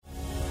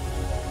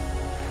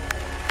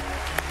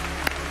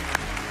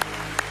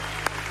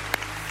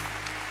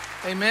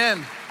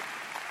Amen.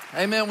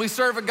 Amen. We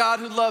serve a God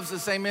who loves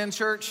us. Amen,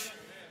 church.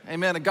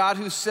 Amen. A God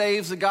who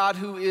saves, a God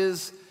who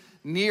is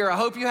near. I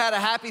hope you had a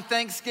happy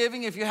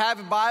Thanksgiving. If you have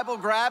a Bible,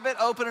 grab it,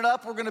 open it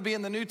up. We're going to be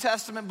in the New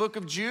Testament book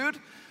of Jude.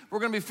 We're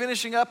going to be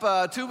finishing up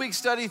a 2-week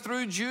study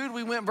through Jude.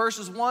 We went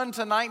verses 1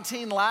 to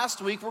 19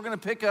 last week. We're going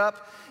to pick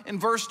up in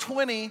verse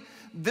 20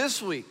 this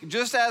week.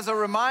 Just as a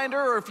reminder,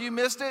 or if you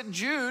missed it,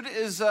 Jude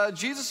is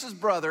Jesus'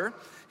 brother.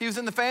 He was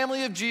in the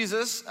family of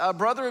Jesus,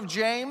 brother of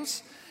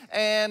James.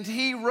 And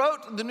he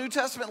wrote the New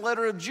Testament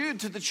letter of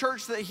Jude to the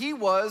church that he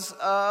was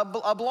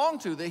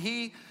belonged to, that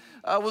he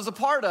was a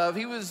part of.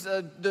 He was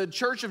the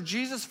church of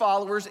Jesus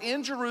followers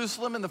in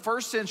Jerusalem in the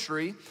first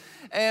century.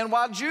 And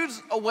while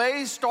Jude's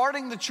away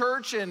starting the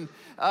church and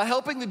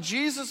helping the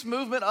Jesus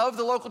movement of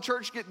the local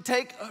church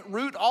take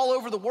root all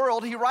over the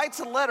world, he writes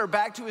a letter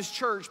back to his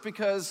church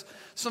because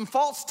some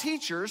false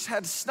teachers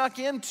had snuck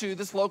into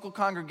this local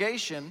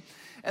congregation,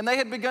 and they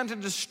had begun to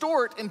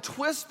distort and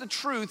twist the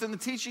truth and the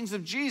teachings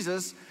of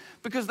Jesus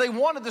because they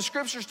wanted the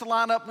scriptures to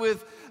line up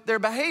with their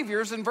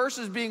behaviors, and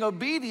versus being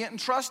obedient and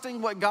trusting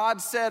what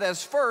God said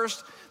as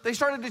first, they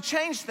started to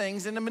change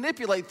things and to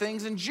manipulate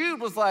things. And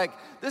Jude was like,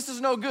 this is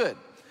no good.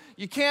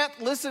 You can't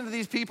listen to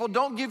these people.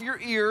 Don't give your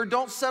ear.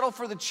 Don't settle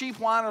for the cheap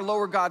wine or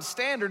lower God's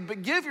standard,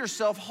 but give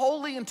yourself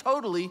wholly and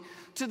totally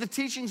to the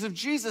teachings of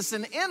Jesus.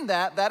 And in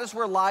that is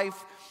where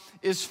life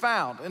is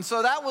found. And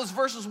so that was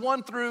verses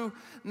 1 through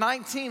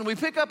 19. We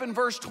pick up in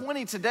verse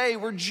 20 today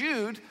where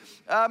Jude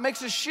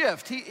makes a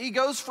shift. He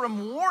goes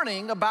from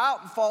warning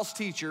about false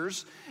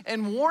teachers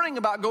and warning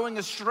about going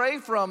astray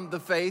from the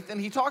faith, and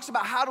he talks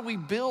about how do we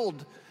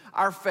build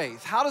our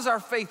faith? How does our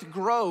faith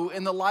grow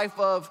in the life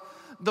of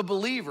the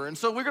believer? And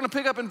so we're going to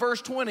pick up in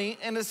verse 20,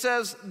 and it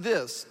says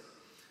this: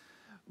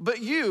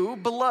 "But you,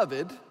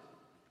 beloved,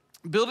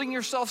 building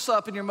yourselves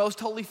up in your most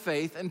holy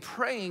faith and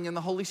praying in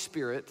the Holy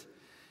Spirit,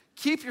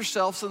 keep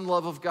yourselves in the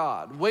love of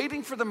God,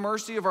 waiting for the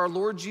mercy of our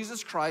Lord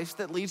Jesus Christ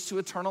that leads to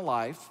eternal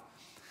life,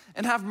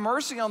 and have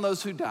mercy on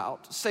those who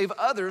doubt. Save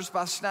others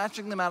by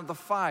snatching them out of the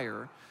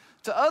fire.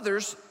 To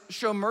others,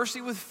 show mercy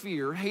with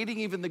fear, hating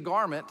even the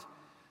garment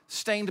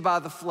stained by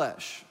the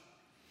flesh."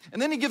 And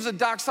then he gives a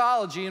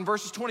doxology in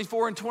verses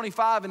 24 and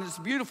 25, and it's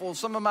beautiful.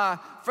 Some of my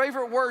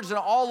favorite words in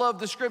all of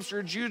the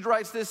scripture. Jude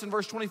writes this in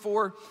verse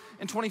 24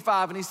 and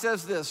 25, and he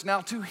says this: "Now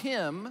to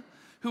him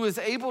who is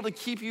able to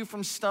keep you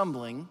from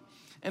stumbling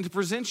and to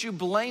present you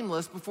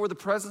blameless before the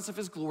presence of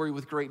his glory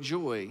with great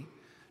joy,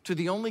 to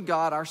the only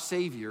God, our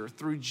Savior,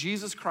 through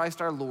Jesus Christ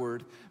our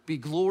Lord, be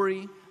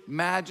glory,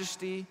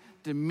 majesty,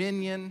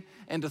 dominion,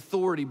 and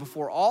authority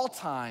before all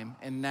time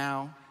and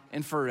now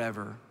and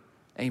forever.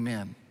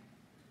 Amen."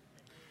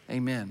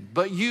 Amen.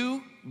 "But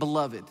you,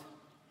 beloved,"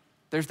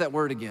 there's that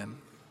word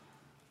again.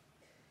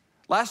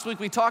 Last week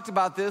we talked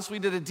about this. We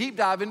did a deep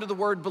dive into the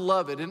word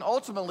beloved, and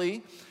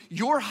ultimately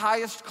your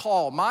highest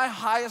call, my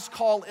highest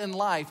call in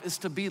life, is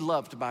to be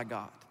loved by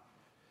God,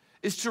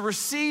 is to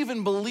receive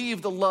and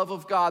believe the love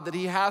of God that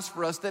he has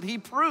for us, that he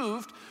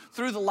proved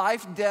through the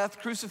life, death,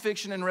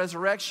 crucifixion, and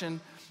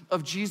resurrection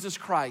of Jesus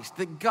Christ,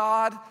 that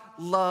God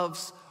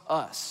loves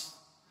us.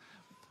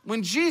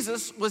 When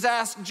Jesus was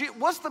asked,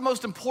 what's the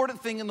most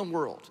important thing in the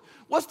world?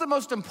 What's the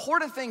most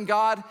important thing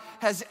God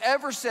has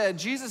ever said?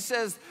 Jesus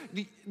says,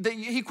 that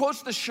he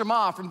quotes the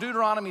Shema from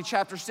Deuteronomy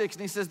chapter 6,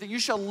 and he says that you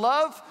shall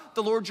love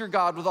the Lord your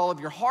God with all of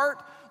your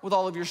heart, with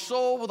all of your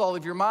soul, with all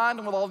of your mind,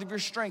 and with all of your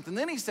strength. And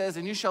then he says,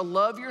 and you shall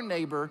love your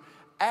neighbor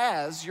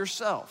as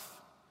yourself.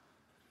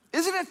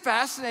 Isn't it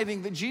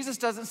fascinating that Jesus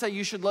doesn't say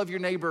you should love your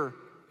neighbor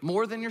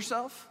more than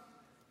yourself?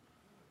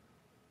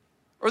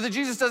 Or that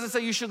Jesus doesn't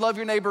say you should love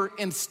your neighbor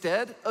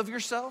instead of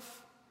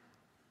yourself?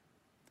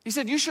 He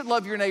said you should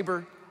love your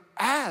neighbor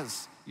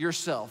as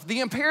yourself.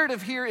 The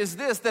imperative here is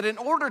this: that in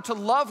order to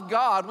love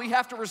God, we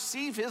have to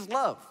receive his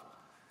love.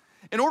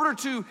 In order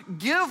to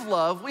give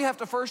love, we have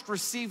to first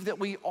receive that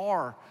we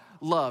are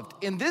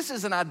loved. And this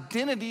is an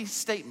identity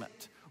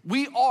statement.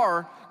 We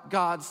are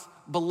God's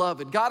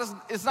beloved. God's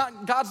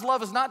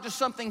love is not just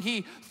something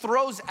he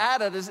throws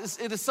at us,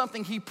 it is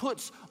something he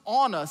puts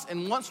on us.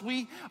 And once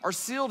we are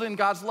sealed in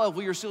God's love,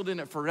 we are sealed in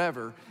it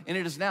forever. And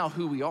it is now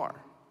who we are.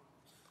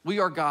 We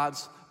are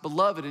God's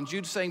beloved. And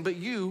Jude's saying, but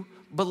you,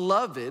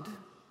 beloved,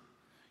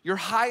 your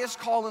highest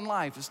call in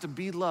life is to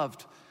be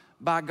loved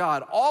by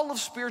God. All of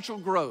spiritual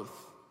growth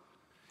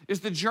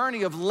is the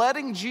journey of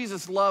letting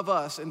Jesus love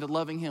us into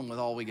loving him with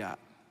all we got.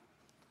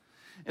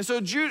 And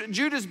so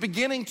Jude is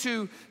beginning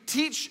to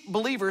teach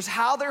believers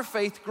how their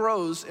faith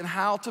grows and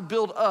how to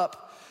build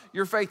up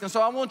your faith. And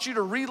so I want you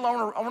to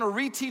relearn, I want to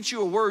reteach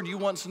you a word you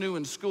once knew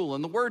in school.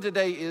 And the word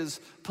today is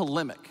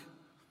polemic.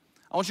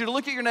 I want you to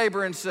look at your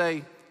neighbor and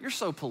say, you're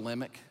so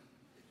polemic.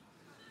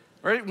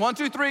 Ready? 1,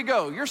 2, 3,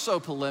 go. You're so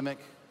polemic.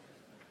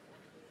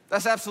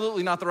 That's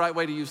absolutely not the right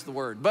way to use the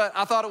word, but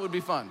I thought it would be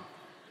fun.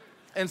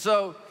 And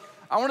so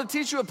I want to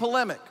teach you a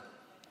polemic.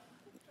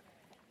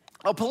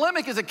 A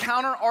polemic is a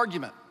counter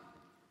argument.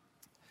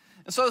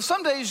 And so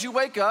some days you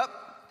wake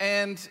up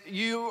and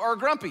you are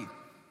grumpy.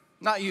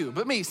 Not you,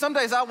 but me. Some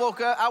days I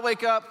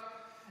wake up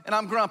and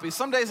I'm grumpy.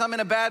 Some days I'm in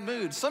a bad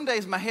mood. Some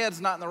days my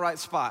head's not in the right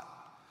spot.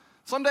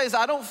 Some days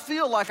I don't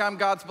feel like I'm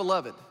God's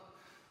beloved.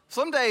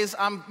 Some days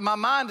my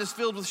mind is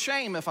filled with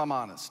shame, if I'm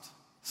honest.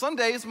 Some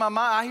days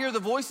I hear the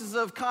voices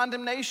of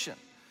condemnation.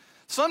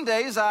 Some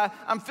days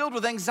I'm filled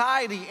with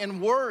anxiety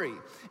and worry,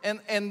 and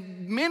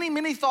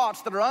many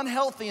thoughts that are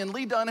unhealthy and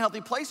lead to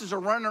unhealthy places are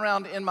running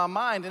around in my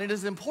mind, and it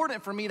is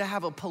important for me to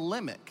have a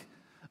polemic,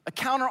 a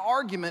counter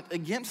argument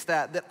against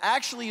that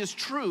actually is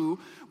true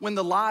when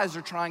the lies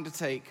are trying to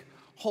take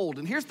hold.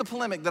 And here's the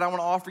polemic that I want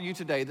to offer you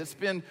today that's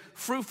been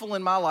fruitful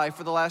in my life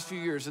for the last few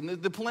years. And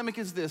the polemic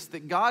is this,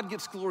 that God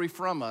gets glory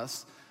from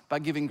us by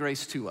giving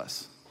grace to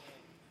us.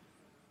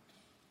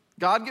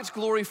 God gets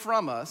glory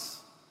from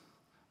us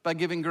by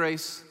giving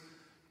grace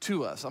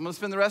to us. I'm going to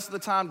spend the rest of the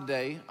time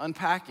today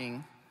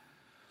unpacking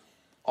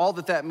all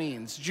that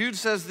means. Jude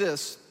says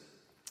this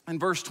in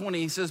verse 20.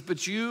 He says,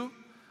 "But you,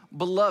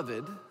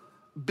 beloved,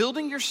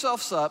 building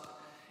yourselves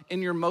up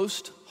in your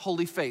most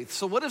holy faith."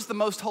 So what is the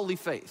most holy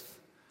faith?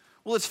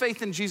 Well, it's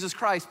faith in Jesus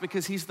Christ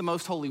because he's the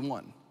most holy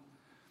one.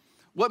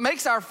 What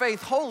makes our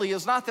faith holy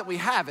is not that we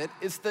have it,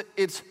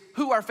 it's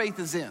who our faith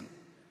is in.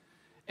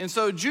 And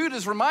so Jude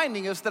is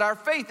reminding us that our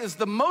faith is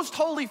the most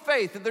holy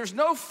faith, that there's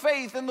no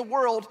faith in the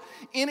world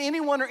in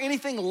anyone or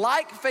anything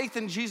like faith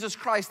in Jesus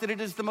Christ, that it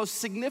is the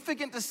most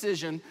significant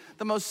decision,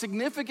 the most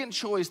significant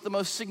choice, the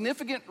most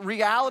significant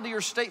reality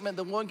or statement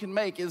that one can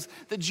make is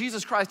that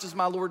Jesus Christ is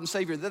my Lord and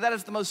Savior. That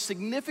is the most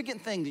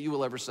significant thing that you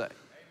will ever say.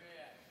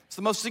 It's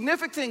the most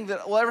significant thing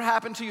that will ever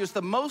happen to you. It's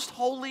the most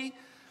holy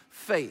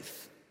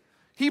faith.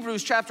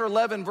 Hebrews chapter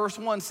 11, verse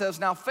 1 says,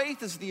 "Now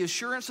faith is the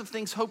assurance of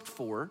things hoped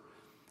for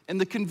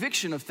and the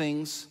conviction of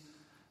things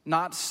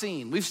not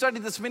seen." We've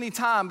studied this many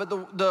times,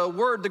 but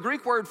the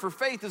Greek word for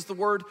faith is the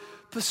word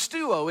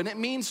pisteuo, and it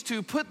means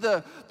to put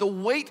the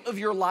weight of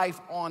your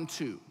life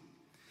onto.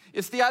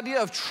 It's the idea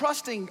of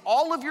trusting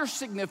all of your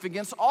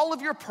significance, all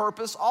of your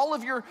purpose, all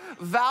of your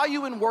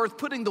value and worth,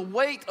 putting the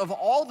weight of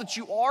all that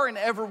you are and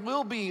ever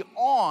will be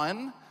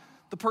on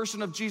the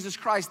person of Jesus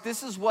Christ.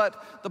 This is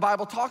what the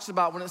Bible talks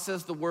about when it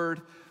says the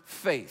word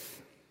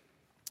faith.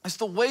 It's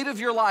the weight of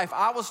your life.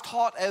 I was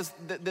taught as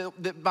that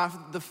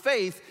the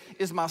faith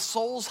is my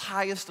soul's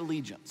highest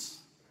allegiance.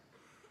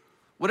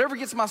 Whatever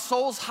gets my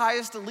soul's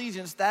highest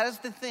allegiance, that is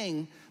the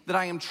thing that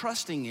I am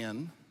trusting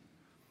in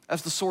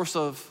as the source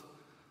of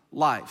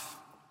life.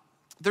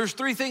 There's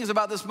three things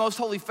about this most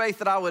holy faith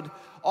that I would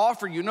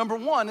offer you. Number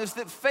one is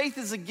that faith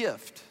is a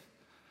gift.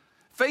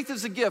 Faith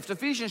is a gift.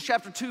 Ephesians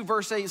chapter 2,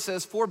 verse 8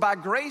 says, "For by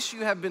grace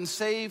you have been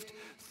saved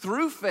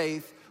through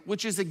faith,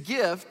 which is a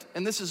gift,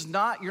 and this is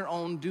not your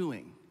own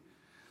doing."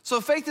 So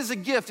faith is a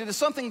gift. It is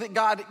something that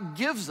God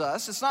gives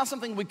us. It's not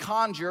something we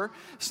conjure.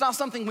 It's not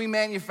something we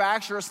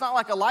manufacture. It's not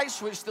like a light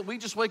switch that we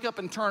just wake up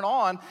and turn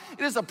on.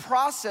 It is a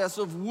process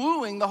of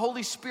wooing. The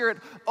Holy Spirit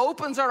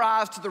opens our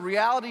eyes to the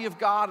reality of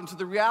God and to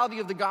the reality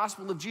of the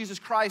gospel of Jesus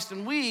Christ,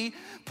 and we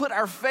put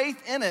our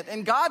faith in it.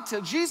 And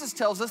Jesus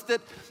tells us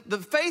that the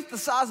faith the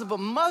size of a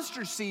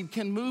mustard seed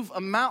can move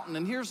a mountain.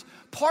 And here's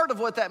part of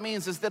what that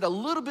means is that a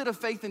little bit of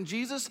faith in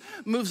Jesus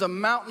moves a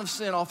mountain of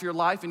sin off your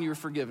life, and you're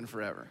forgiven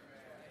forever.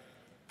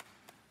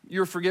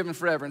 You're forgiven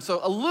forever. And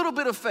so a little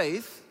bit of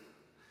faith,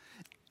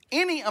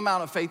 any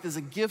amount of faith is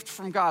a gift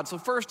from God. So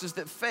first is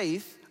that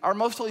faith, our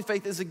most holy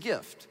faith, is a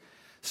gift.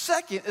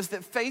 Second is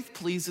that faith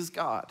pleases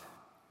God.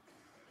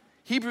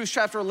 Hebrews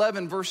chapter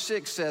 11, verse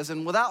 6 says,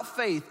 "And without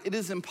faith, it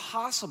is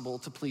impossible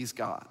to please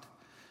God,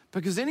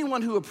 because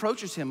anyone who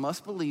approaches him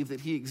must believe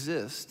that he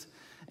exists,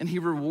 and he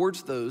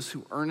rewards those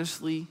who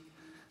earnestly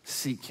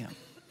seek him."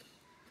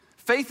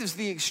 Faith is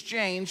the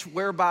exchange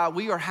whereby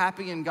we are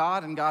happy in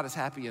God and God is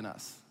happy in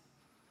us.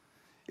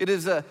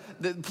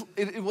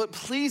 What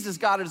pleases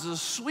God is a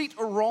sweet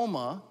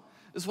aroma,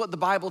 is what the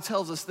Bible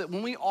tells us, that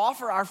when we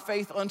offer our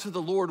faith unto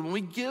the Lord, when we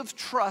give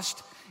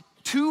trust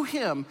to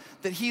him,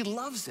 that he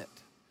loves it.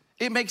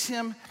 It makes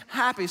him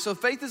happy. So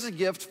faith is a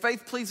gift,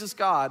 faith pleases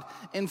God,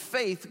 and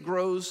faith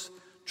grows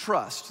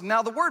trust.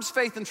 Now the words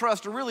faith and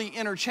trust are really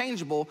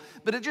interchangeable,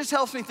 but it just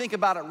helps me think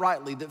about it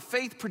rightly, that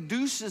faith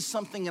produces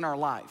something in our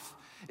life.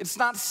 It's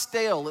not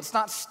stale, it's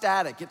not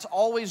static, it's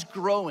always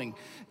growing.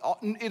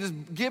 It is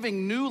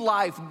giving new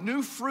life,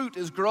 new fruit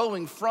is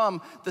growing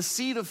from the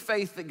seed of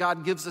faith that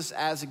God gives us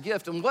as a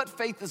gift. And what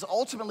faith is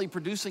ultimately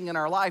producing in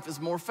our life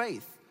is more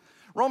faith.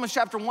 Romans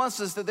chapter 1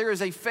 says that there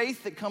is a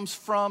faith that comes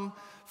from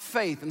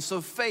faith, and so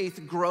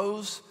faith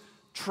grows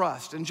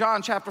trust. In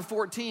John chapter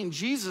 14,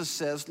 Jesus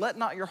says, "Let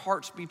not your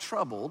hearts be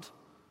troubled.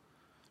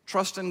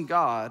 Trust in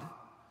God,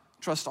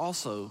 trust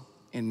also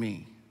in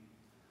me."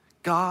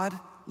 God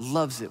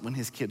loves it when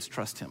his kids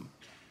trust him.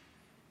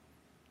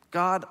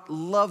 God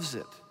loves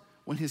it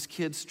when his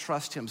kids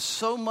trust him,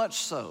 so much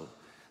so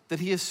that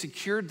he has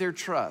secured their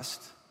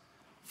trust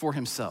for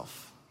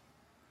himself.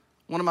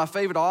 One of my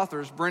favorite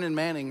authors, Brennan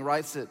Manning,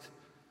 writes it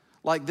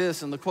like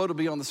this, and the quote will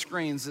be on the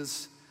screens,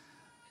 is,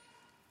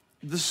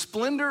 "The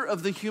splendor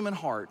of the human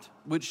heart,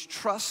 which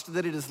trusts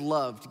that it is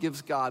loved,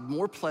 gives God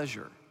more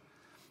pleasure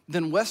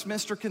than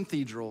Westminster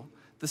Cathedral,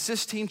 the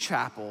Sistine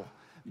Chapel,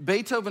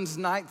 Beethoven's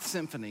Ninth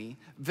Symphony,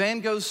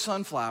 Van Gogh's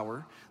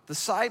Sunflower, the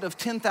sight of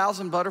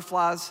 10,000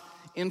 butterflies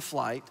in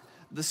flight,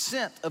 the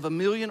scent of a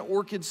million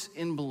orchids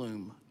in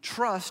bloom.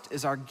 Trust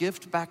is our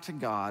gift back to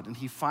God, and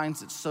he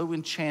finds it so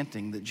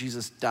enchanting that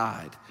Jesus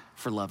died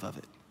for love of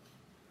it.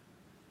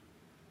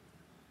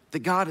 That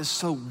God is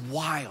so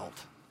wild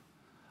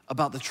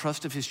about the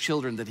trust of his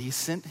children that he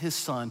sent his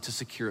son to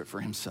secure it for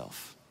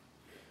himself.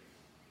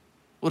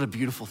 What a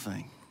beautiful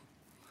thing.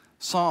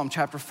 Psalm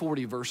chapter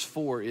 40, verse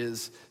 4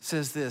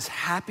 says this,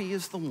 happy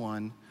is the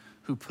one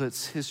who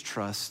puts his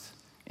trust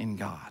in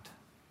God.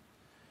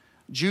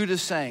 Jude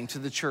is saying to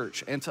the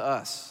church and to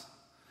us,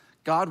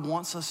 God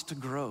wants us to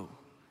grow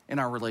in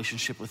our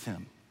relationship with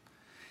him.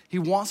 He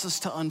wants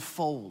us to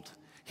unfold.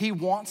 He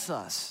wants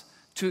us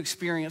to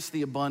experience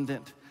the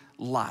abundant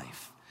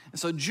life. And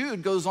so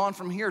Jude goes on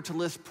from here to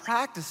list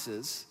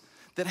practices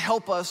that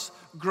help us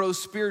grow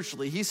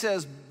spiritually. He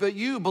says, but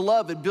you,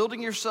 beloved,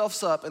 building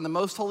yourselves up in the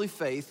most holy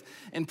faith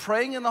and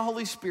praying in the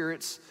Holy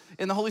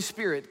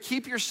Spirit,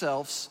 keep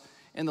yourselves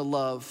in the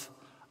love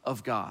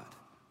of God.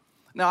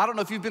 Now, I don't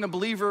know if you've been a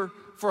believer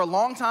for a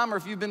long time or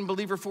if you've been a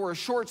believer for a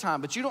short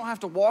time, but you don't have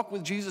to walk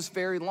with Jesus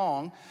very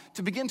long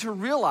to begin to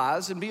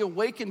realize and be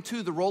awakened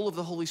to the role of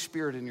the Holy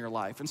Spirit in your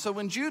life. And so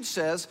when Jude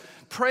says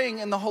praying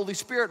in the Holy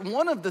Spirit,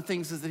 one of the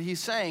things that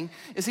he's saying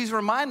is he's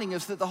reminding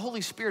us that the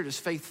Holy Spirit is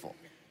faithful.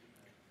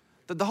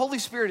 That the Holy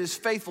Spirit is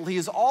faithful. He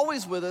is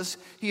always with us.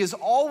 He is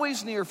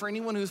always near for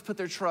anyone who's put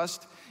their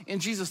trust in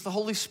Jesus. The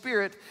Holy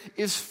Spirit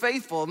is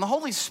faithful. And the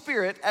Holy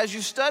Spirit, as you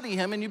study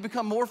him and you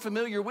become more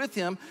familiar with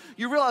him,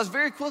 you realize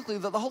very quickly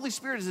that the Holy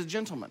Spirit is a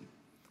gentleman.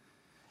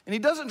 And he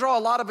doesn't draw a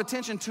lot of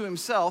attention to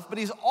himself, but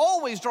he's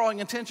always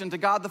drawing attention to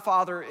God the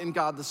Father and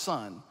God the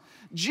Son.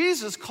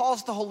 Jesus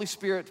calls the Holy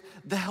Spirit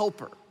the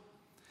helper.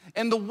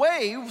 And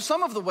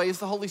some of the ways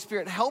the Holy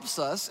Spirit helps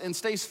us and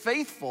stays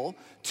faithful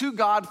to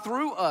God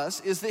through us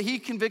is that he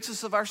convicts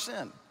us of our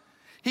sin.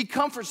 He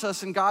comforts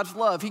us in God's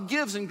love. He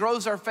gives and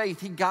grows our faith.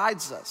 He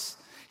guides us.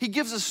 He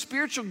gives us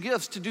spiritual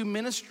gifts to do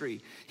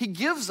ministry. He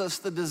gives us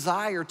the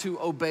desire to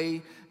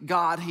obey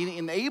God. He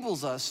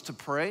enables us to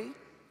pray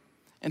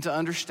and to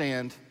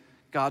understand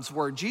God's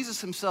word. Jesus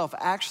himself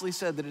actually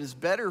said that it is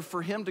better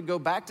for him to go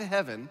back to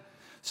heaven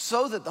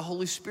so that the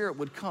Holy Spirit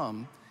would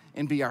come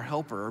and be our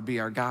helper or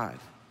be our guide.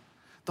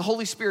 The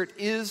Holy Spirit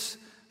is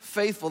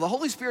faithful. The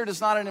Holy Spirit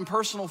is not an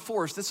impersonal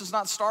force. This is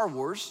not Star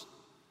Wars.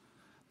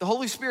 The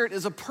Holy Spirit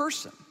is a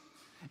person,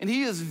 and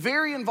he is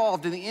very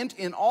involved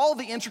in all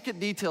the intricate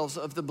details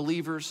of the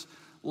believer's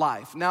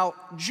life. Now,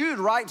 Jude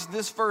writes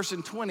this verse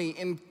in 20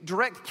 in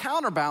direct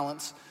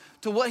counterbalance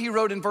to what he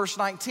wrote in verse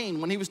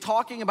 19 when he was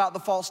talking about the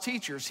false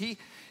teachers.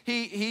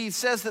 He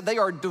says that they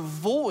are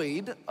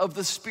devoid of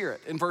the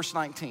Spirit in verse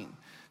 19.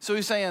 So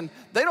he's saying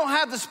they don't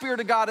have the Spirit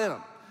of God in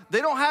them. They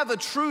don't have the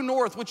true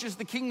north, which is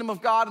the kingdom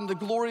of God and the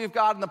glory of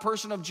God in the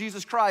person of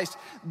Jesus Christ.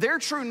 Their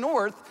true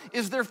north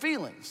is their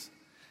feelings.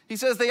 He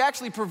says they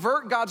actually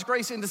pervert God's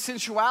grace into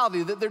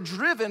sensuality, that they're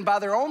driven by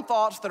their own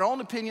thoughts, their own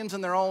opinions,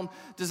 and their own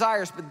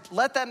desires.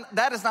 But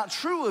that is not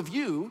true of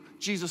you,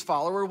 Jesus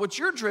follower. What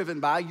you're driven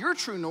by, your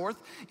true north,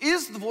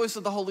 is the voice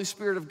of the Holy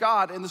Spirit of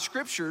God and the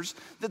scriptures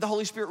that the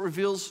Holy Spirit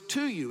reveals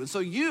to you. And so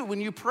you, when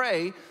you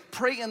pray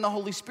in the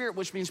Holy Spirit,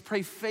 which means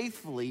pray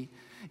faithfully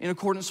in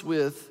accordance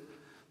with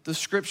the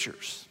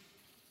scriptures.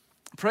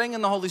 Praying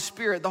in the Holy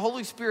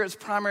Spirit's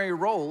primary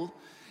role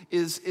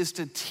is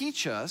to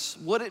teach us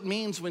what it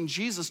means when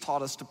Jesus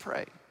taught us to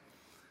pray.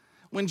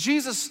 When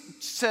Jesus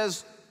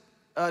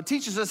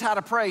teaches us how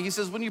to pray, he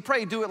says, when you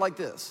pray, do it like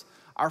this.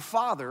 Our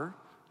Father,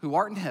 who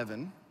art in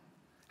heaven,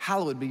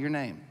 hallowed be your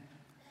name.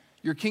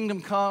 Your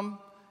kingdom come,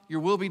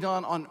 your will be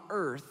done on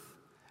earth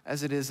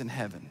as it is in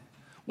heaven.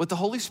 What the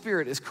Holy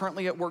Spirit is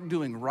currently at work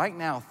doing right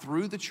now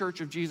through the church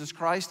of Jesus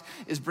Christ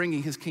is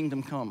bringing his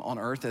kingdom come on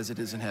earth as it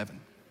is in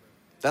heaven.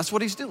 That's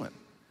what he's doing.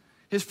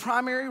 His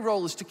primary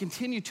role is to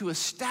continue to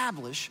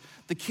establish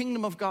the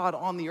kingdom of God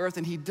on the earth,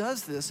 and he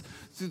does this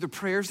through the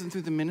prayers and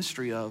through the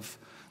ministry of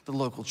the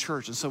local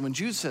church. And so when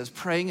Jude says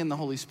praying in the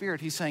Holy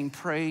Spirit, he's saying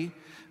pray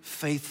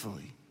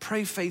faithfully.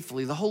 Pray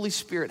faithfully. The Holy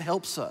Spirit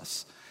helps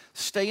us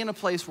stay in a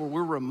place where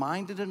we're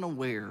reminded and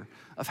aware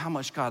of how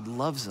much God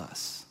loves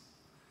us.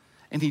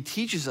 And he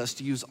teaches us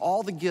to use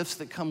all the gifts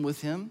that come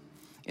with him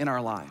in our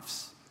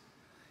lives.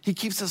 He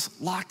keeps us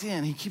locked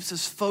in. He keeps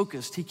us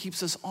focused. He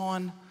keeps us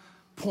on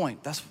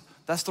point.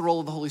 That's the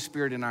role of the Holy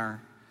Spirit in our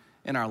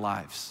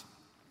lives.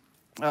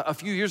 A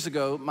few years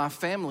ago, my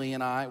family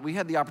and I, we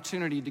had the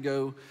opportunity to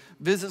go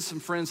visit some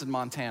friends in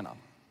Montana.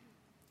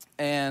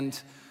 And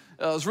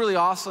it was really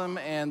awesome.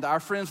 And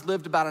our friends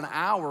lived about an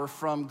hour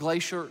from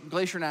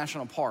Glacier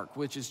National Park,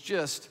 which is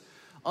just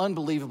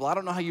unbelievable. I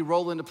don't know how you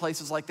roll into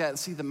places like that and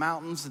see the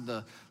mountains and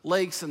the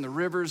lakes and the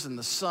rivers and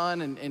the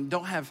sun and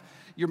don't have,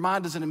 your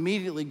mind doesn't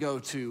immediately go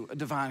to a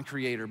divine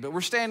creator. But we're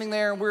standing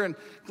there and we're in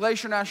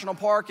Glacier National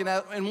Park, and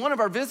in one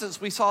of our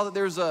visits we saw that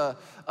there's a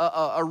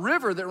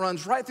river that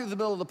runs right through the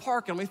middle of the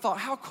park, and we thought,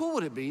 how cool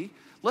would it be?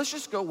 Let's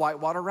just go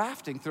whitewater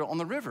rafting on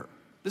the river.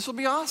 This will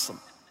be awesome.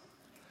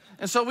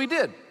 And so we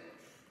did.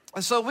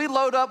 And so we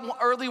load up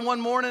early one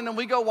morning and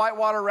we go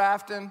whitewater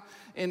rafting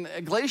in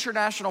Glacier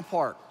National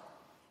Park.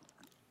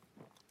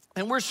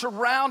 and we're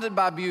surrounded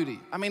by beauty.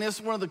 I mean,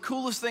 it's one of the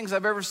coolest things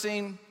I've ever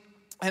seen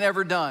and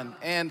ever done.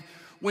 And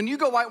when you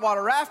go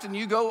whitewater rafting,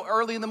 you go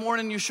early in the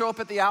morning, you show up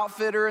at the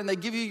outfitter, and they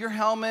give you your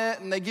helmet,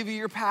 and they give you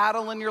your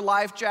paddle and your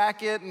life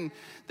jacket, and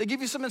they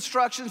give you some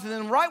instructions. And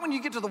then right when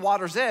you get to the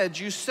water's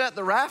edge, you set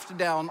the raft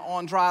down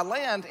on dry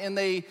land, and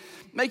they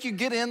make you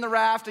get in the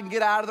raft and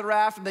get out of the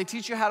raft, and they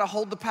teach you how to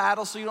hold the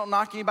paddle so you don't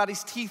knock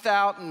anybody's teeth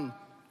out, and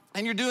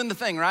you're doing the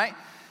thing, right?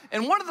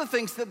 And one of the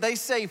things that they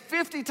say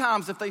 50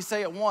 times if they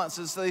say it once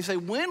is they say,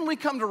 when we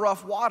come to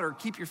rough water,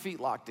 keep your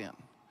feet locked in.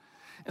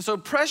 And so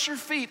press your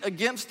feet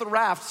against the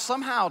raft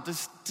somehow to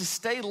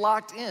stay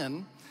locked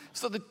in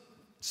so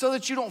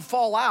that you don't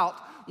fall out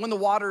when the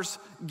waters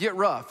get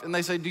rough. And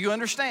they say, do you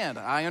understand?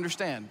 I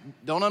understand.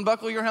 Don't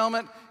unbuckle your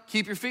helmet.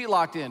 Keep your feet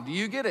locked in. Do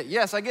you get it?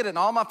 Yes, I get it. And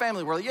all my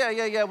family were like,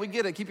 yeah, we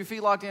get it. Keep your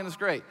feet locked in. It's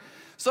great.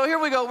 So here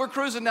we go. We're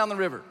cruising down the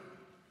river.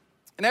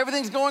 And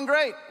everything's going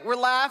great. We're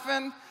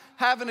laughing,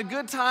 having a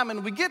good time.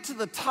 And we get to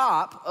the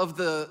top of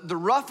the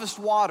roughest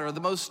water,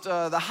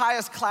 the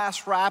highest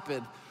class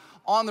rapid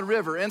on the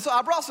river. And so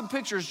I brought some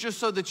pictures just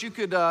so that you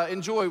could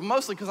enjoy,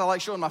 mostly because I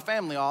like showing my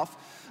family off.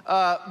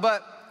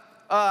 But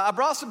I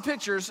brought some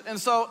pictures. And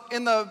so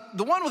in the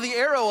one with the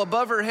arrow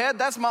above her head,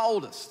 that's my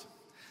oldest.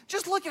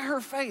 Just look at her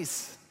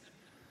face.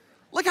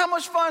 Look how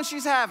much fun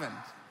she's having.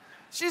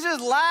 She's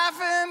just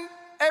laughing.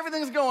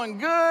 Everything's going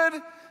good.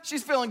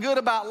 She's feeling good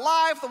about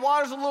life. The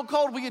water's a little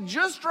cold. We had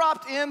just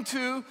dropped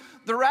into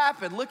the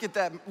rapid. Look at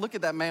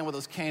that man with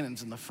those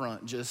cannons in the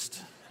front.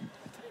 Just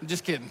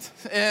kidding.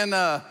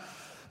 And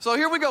so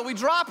here we go. We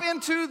drop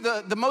into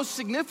the most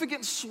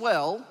significant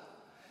swell,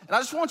 and I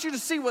just want you to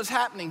see what's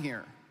happening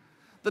here.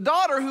 The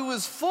daughter, who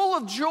was full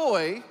of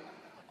joy,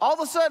 all of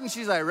a sudden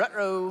she's like,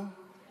 retro.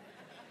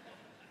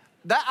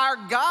 That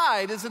our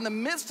guide is in the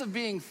midst of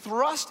being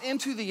thrust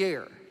into the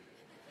air.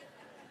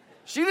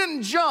 She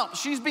didn't jump,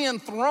 she's being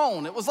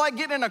thrown. It was like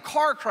getting in a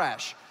car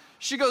crash.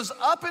 She goes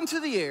up into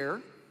the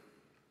air,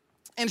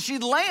 and she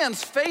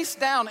lands face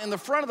down in the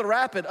front of the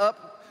rapid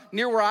up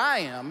near where I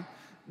am,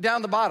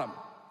 down the bottom.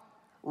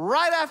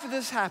 Right after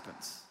this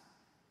happens,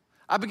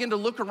 I begin to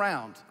look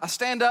around. I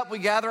stand up, we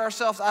gather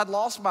ourselves. I'd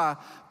lost my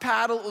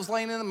paddle, it was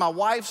laying in, my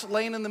wife's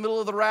laying in the middle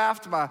of the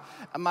raft.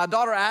 My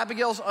daughter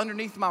Abigail's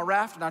underneath my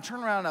raft, and I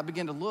turn around and I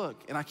begin to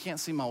look, and I can't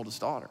see my oldest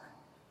daughter.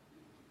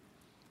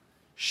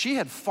 She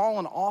had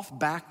fallen off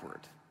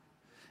backward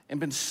and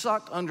been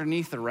sucked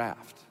underneath the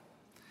raft,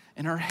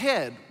 and her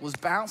head was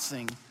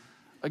bouncing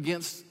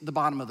against the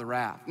bottom of the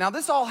raft. Now,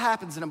 this all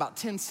happens in about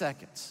 10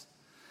 seconds.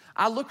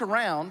 I look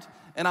around,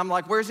 and I'm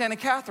like, where's Anna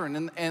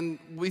Catherine? And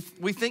we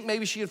think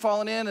maybe she had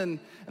fallen in, and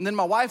then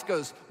my wife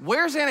goes,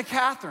 where's Anna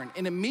Catherine?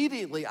 And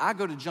immediately I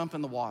go to jump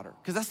in the water,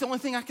 because that's the only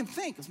thing I can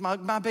think is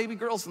my baby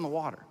girl's in the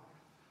water.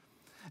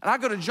 And I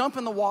go to jump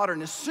in the water,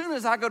 and as soon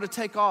as I go to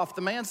take off,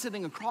 the man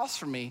sitting across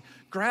from me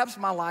grabs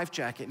my life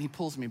jacket, and he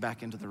pulls me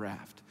back into the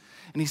raft.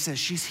 And he says,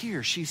 she's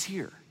here, she's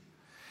here.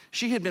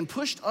 She had been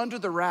pushed under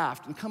the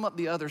raft and come up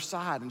the other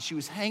side, and she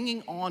was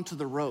hanging on to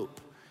the rope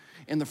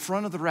in the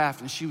front of the raft,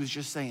 and she was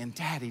just saying,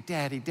 daddy,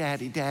 daddy,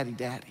 daddy, daddy,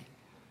 daddy.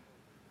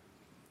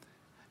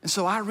 And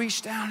so I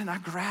reach down and I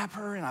grab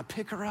her and I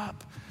pick her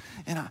up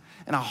and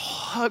I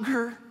hug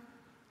her. And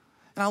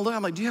I look,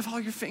 I'm like, do you have all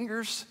your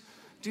fingers?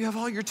 Do you have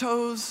all your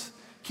toes?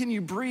 Can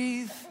you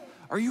breathe?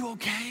 Are you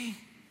okay?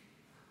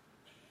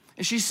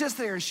 And she sits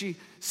there and she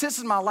sits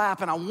in my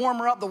lap, and I warm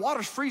her up. The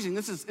water's freezing.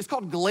 It's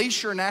called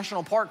Glacier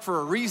National Park for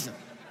a reason.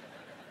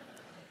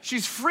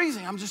 She's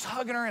freezing. I'm just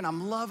hugging her and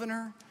I'm loving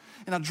her.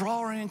 And I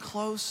draw her in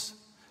close.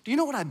 Do you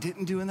know what I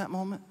didn't do in that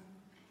moment?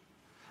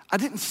 I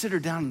didn't sit her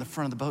down in the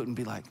front of the boat and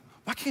be like,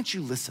 why can't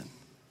you listen?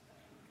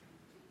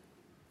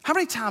 How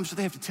many times do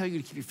they have to tell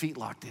you to keep your feet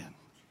locked in?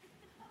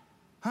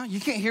 Huh? You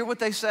can't hear what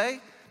they say?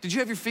 Did you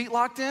have your feet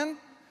locked in?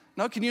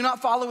 No, can you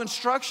not follow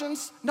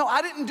instructions? No,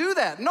 I didn't do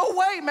that. No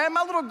way, man.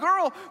 My little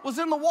girl was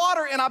in the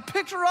water, and I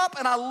picked her up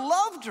and I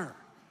loved her.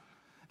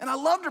 And I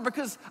loved her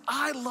because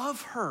I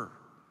love her.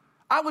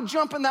 I would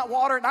jump in that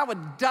water and I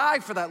would die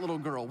for that little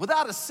girl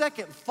without a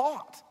second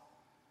thought.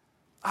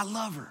 I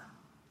love her.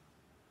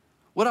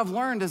 What I've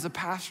learned as a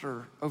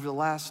pastor over the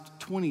last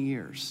 20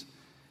 years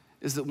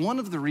is that one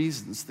of the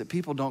reasons that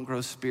people don't grow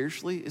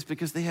spiritually is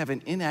because they have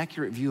an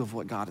inaccurate view of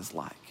what God is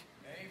like.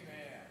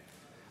 Amen.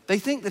 They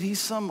think that he's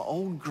some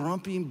old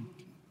grumpy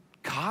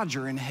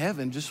codger in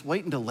heaven just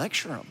waiting to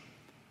lecture them.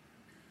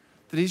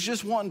 That he's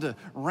just wanting to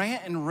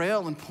rant and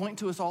rail and point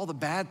to us all the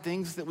bad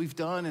things that we've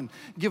done and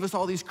give us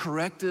all these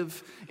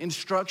corrective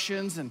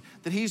instructions, and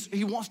that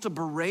he wants to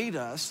berate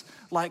us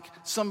like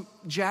some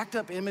jacked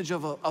up image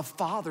of a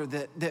father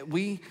that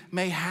we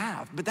may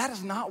have. But that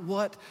is not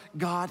what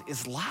God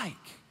is like.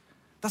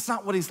 That's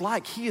not what he's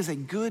like. He is a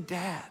good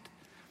dad,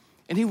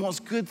 and he wants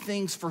good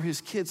things for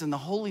his kids, and the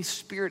Holy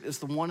Spirit is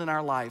the one in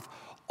our life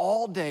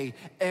all day,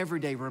 every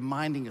day,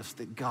 reminding us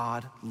that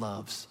God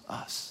loves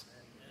us.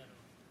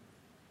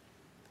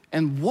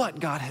 And what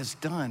God has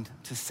done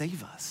to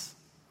save us.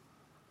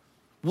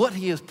 What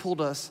he has pulled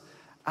us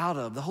out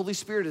of. The Holy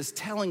Spirit is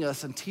telling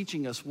us and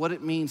teaching us what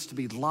it means to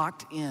be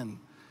locked in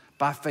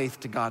by faith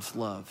to God's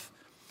love.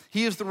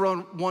 He is the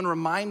one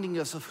reminding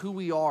us of who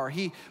we are.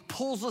 He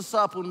pulls us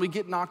up when we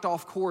get knocked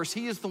off course.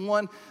 He is the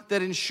one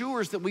that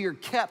ensures that we are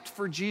kept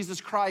for Jesus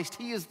Christ.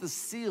 He is the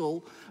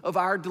seal of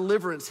our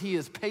deliverance. He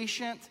is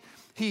patient,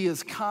 he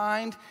is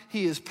kind,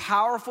 he is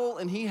powerful,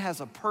 and he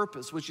has a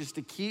purpose, which is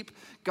to keep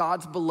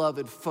God's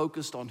beloved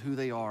focused on who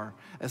they are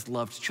as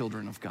loved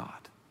children of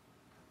God.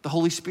 The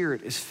Holy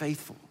Spirit is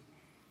faithful.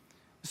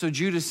 So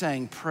Jude is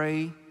saying,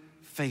 pray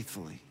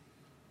faithfully.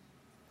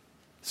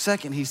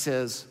 Second, he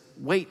says,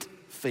 wait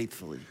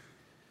faithfully.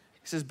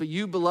 He says, but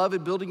you,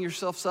 beloved, building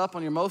yourselves up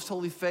on your most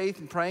holy faith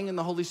and praying in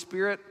the Holy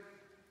Spirit,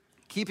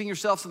 keeping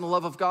yourselves in the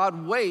love of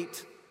God,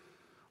 wait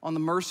on the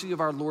mercy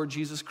of our Lord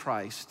Jesus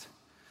Christ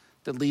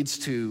that leads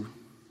to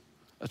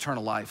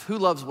eternal life. Who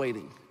loves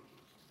waiting?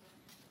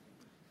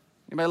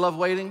 Anybody love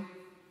waiting?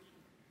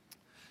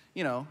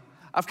 You know,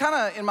 I've kind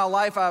of, in my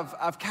life,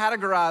 I've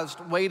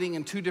categorized waiting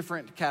in two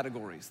different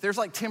categories. There's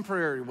like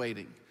temporary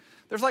waiting.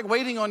 There's like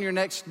waiting on your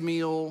next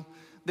meal.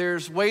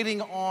 There's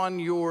waiting on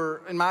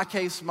your, in my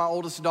case, my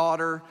oldest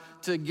daughter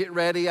to get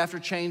ready after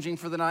changing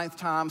for the 9th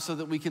time so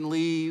that we can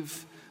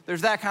leave.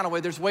 There's that kind of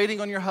way. There's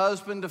waiting on your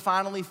husband to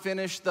finally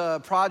finish the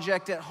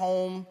project at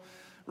home,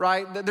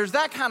 right? There's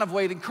that kind of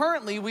waiting.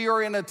 Currently, we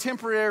are in a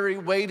temporary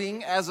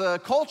waiting as a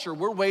culture.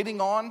 We're waiting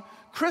on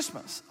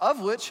Christmas, of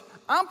which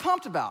I'm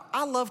pumped about.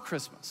 I love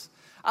Christmas.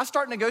 I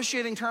start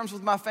negotiating terms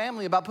with my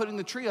family about putting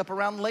the tree up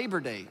around Labor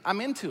Day. I'm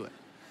into it,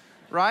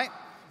 right?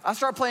 I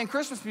start playing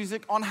Christmas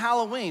music on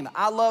Halloween.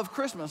 I love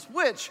Christmas,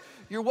 which,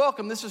 you're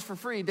welcome, this is for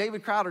free.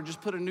 David Crowder just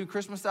put a new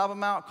Christmas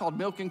album out called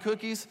Milk and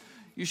Cookies.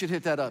 You should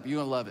hit that up, you're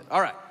gonna love it. All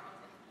right,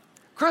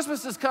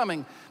 Christmas is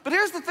coming. But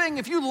here's the thing,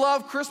 if you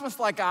love Christmas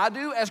like I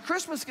do, as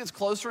Christmas gets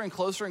closer and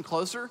closer and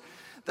closer,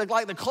 the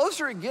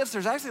closer it gets,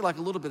 there's actually like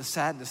a little bit of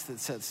sadness that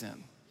sets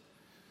in.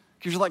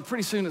 Because you're like,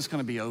 pretty soon it's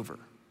gonna be over.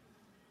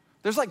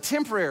 There's like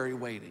temporary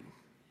waiting.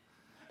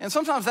 And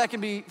sometimes that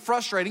can be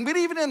frustrating, but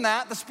even in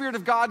that, the Spirit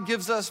of God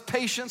gives us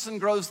patience and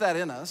grows that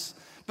in us.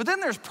 But then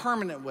there's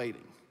permanent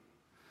waiting.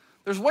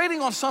 There's waiting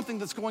on something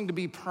that's going to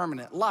be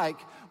permanent, like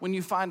when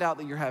you find out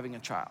that you're having a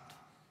child.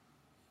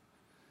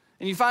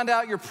 And you find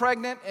out you're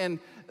pregnant, and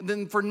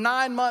then for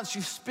 9 months,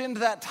 you spend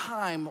that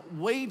time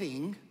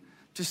waiting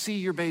to see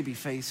your baby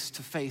face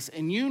to face.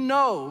 And you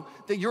know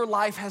that your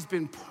life has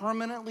been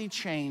permanently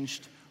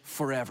changed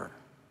forever.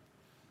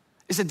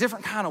 It's a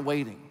different kind of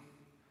waiting.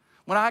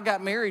 When I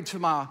got married to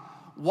my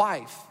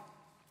wife,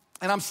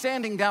 and I'm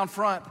standing down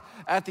front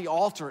at the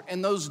altar,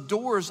 and those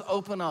doors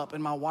open up,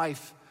 and my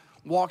wife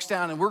walks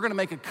down, and we're gonna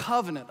make a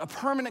covenant, a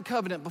permanent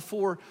covenant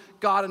before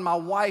God, and my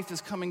wife is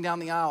coming down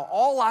the aisle.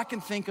 All I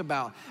can think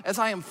about, as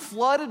I am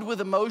flooded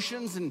with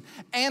emotions and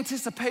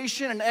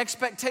anticipation and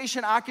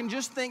expectation, I can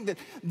just think that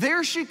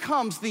there she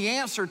comes, the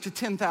answer to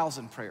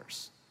 10,000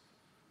 prayers.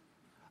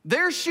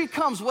 There she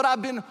comes, what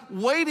I've been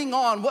waiting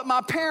on, what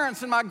my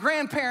parents and my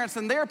grandparents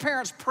and their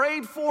parents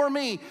prayed for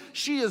me.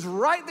 She is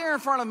right there in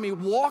front of me,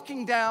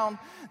 walking down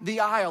the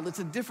aisle. It's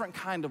a different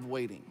kind of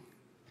waiting.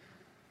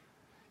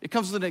 It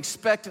comes with an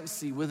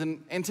expectancy, with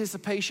an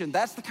anticipation.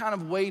 That's the kind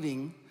of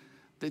waiting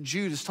that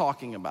Jude is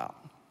talking about.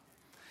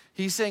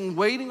 He's saying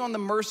waiting on the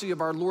mercy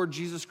of our Lord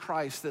Jesus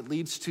Christ that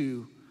leads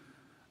to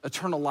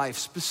eternal life.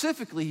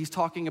 Specifically, he's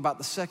talking about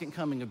the second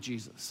coming of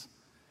Jesus,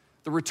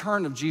 the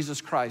return of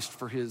Jesus Christ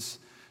for his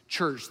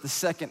church, the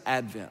second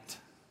advent.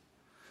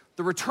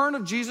 The return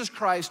of Jesus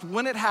Christ,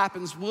 when it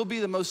happens, will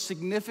be the most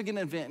significant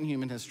event in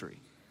human history.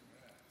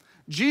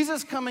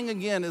 Jesus coming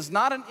again is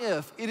not an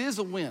if, it is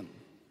a when.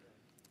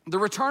 The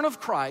return of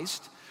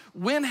Christ,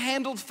 when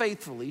handled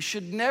faithfully,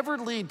 should never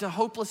lead to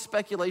hopeless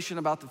speculation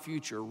about the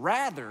future.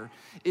 Rather,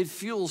 it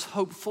fuels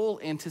hopeful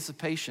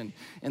anticipation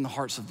in the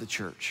hearts of the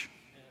church.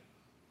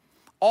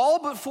 All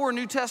but 4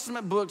 New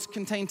Testament books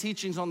contain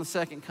teachings on the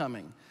second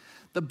coming.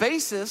 The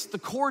basis, the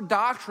core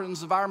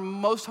doctrines of our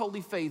most holy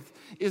faith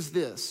is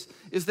this,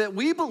 is that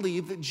we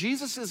believe that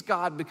Jesus is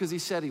God because he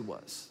said he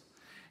was.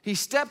 He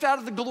stepped out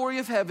of the glory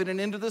of heaven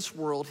and into this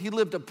world. He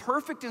lived a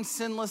perfect and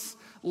sinless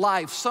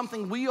life,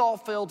 something we all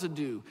failed to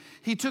do.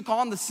 He took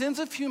on the sins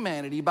of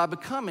humanity by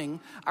becoming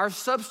our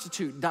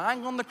substitute,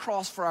 dying on the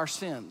cross for our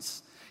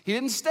sins. He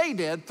didn't stay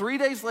dead. 3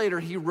 days later,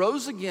 he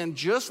rose again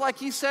just like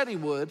he said he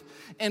would.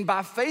 And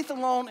by faith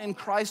alone in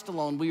Christ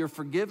alone, we are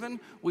forgiven,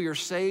 we are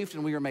saved,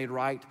 and we are made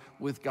right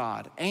with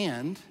God.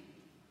 And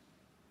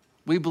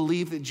we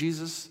believe that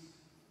Jesus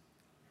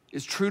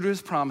is true to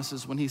his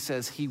promises when he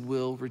says he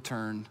will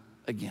return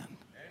again.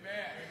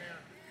 Amen.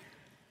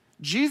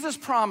 Jesus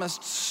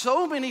promised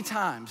so many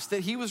times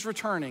that he was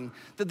returning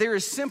that there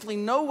is simply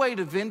no way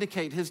to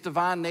vindicate his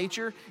divine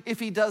nature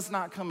if he does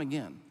not come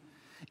again.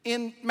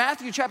 In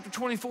Matthew chapter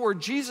 24,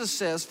 Jesus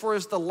says, "For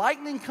as the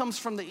lightning comes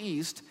from the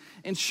east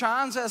and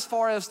shines as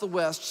far as the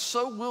west,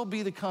 so will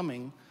be the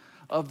coming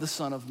of the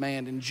Son of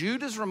Man." And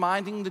Jude is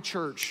reminding the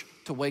church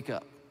to wake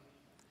up.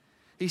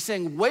 He's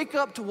saying, wake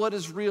up to what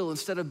is real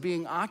instead of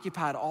being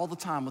occupied all the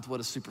time with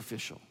what is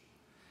superficial.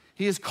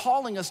 He is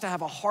calling us to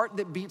have a heart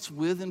that beats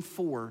with and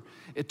for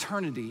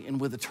eternity and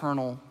with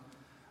eternal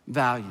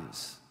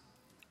values.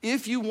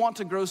 If you want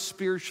to grow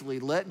spiritually,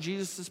 let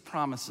Jesus'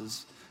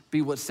 promises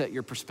be what set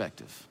your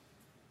perspective.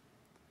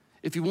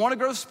 If you want to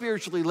grow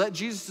spiritually, let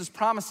Jesus'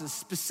 promises,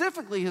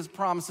 specifically his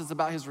promises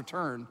about his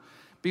return,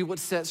 be what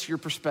sets your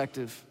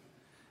perspective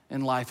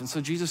in life. And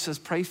so Jesus says,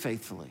 pray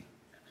faithfully.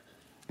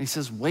 And he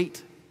says,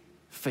 wait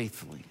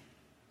faithfully.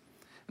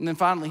 And then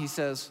finally, he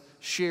says,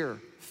 share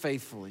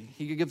faithfully.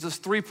 He gives us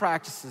 3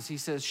 practices. He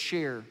says,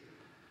 share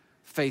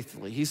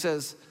faithfully. He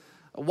says,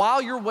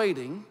 while you're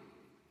waiting,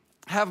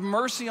 have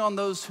mercy on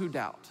those who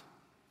doubt.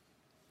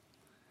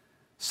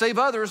 Save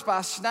others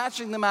by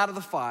snatching them out of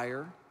the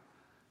fire.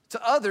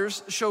 To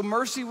others, show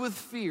mercy with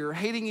fear,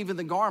 hating even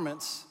the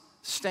garments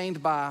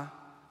stained by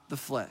the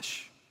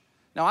flesh.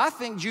 Now, I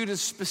think Jude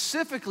is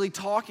specifically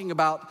talking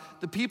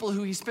about the people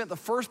who he spent the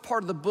first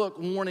part of the book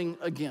warning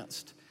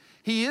against.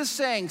 He is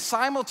saying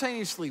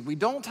simultaneously, we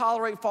don't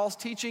tolerate false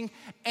teaching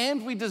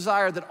and we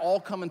desire that all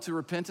come into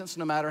repentance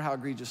no matter how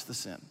egregious the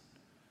sin.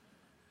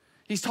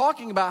 He's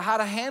talking about how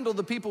to handle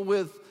the people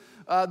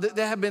that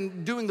have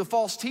been doing the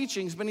false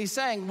teachings, but he's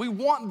saying we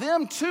want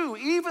them too,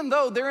 even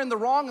though they're in the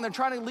wrong and they're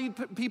trying to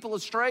lead people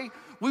astray,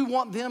 we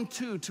want them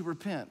too to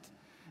repent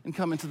and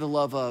come into the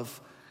love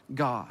of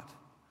God.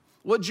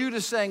 What Jude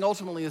is saying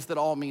ultimately is that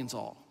all means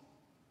all.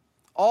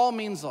 All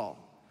means all.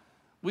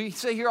 We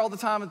say here all the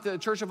time at the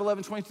Church of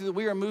 1122 that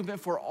we are a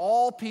movement for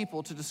all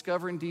people to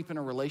discover and deepen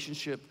a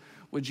relationship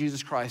with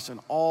Jesus Christ,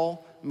 and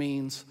all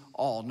means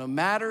all. No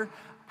matter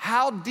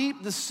how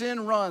deep the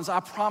sin runs, I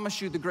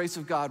promise you the grace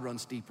of God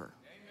runs deeper.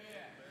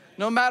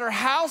 No matter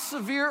how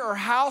severe or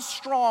how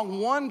strong,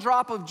 one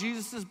drop of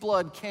Jesus'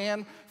 blood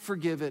can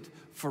forgive it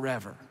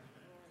forever.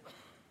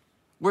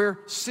 Where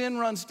sin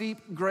runs deep,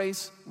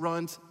 grace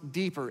runs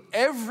deeper.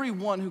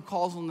 Everyone who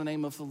calls on the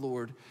name of the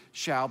Lord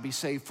shall be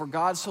saved. For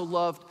God so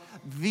loved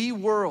the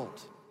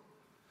world.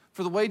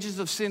 For the wages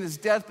of sin is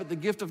death, but the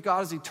gift of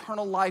God is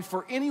eternal life.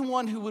 For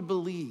anyone who would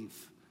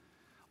believe,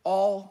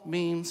 all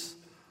means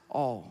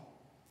all.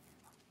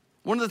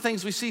 One of the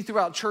things we see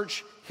throughout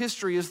church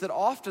history is that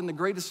often the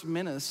greatest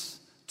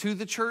menace to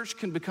the church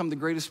can become the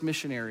greatest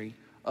missionary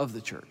of the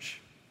church.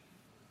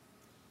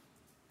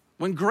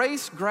 When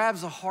grace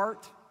grabs a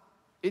heart,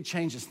 it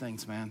changes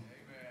things, man. Amen.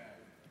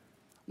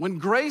 When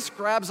grace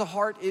grabs a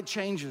heart, it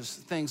changes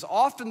things.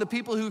 Often the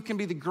people who can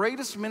be the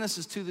greatest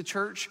menaces to the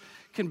church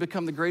can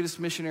become the greatest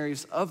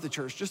missionaries of the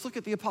church. Just look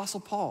at the Apostle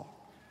Paul.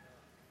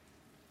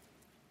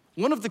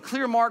 One of the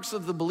clear marks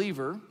of the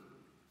believer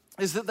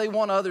is that they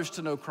want others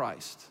to know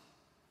Christ.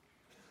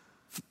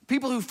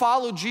 People who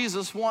follow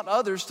Jesus want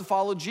others to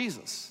follow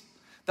Jesus.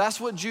 That's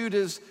what Jude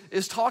is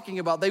talking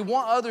about. They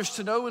want others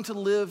to know and to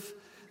live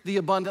the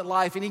abundant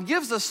life. And he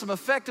gives us some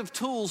effective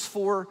tools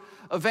for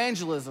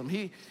evangelism.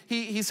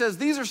 He says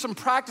these are some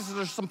practices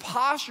or some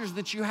postures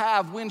that you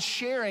have when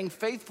sharing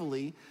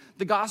faithfully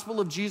the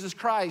gospel of Jesus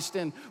Christ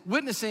and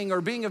witnessing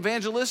or being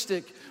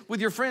evangelistic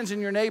with your friends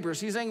and your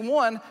neighbors. He's saying,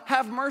 1,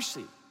 have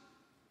mercy.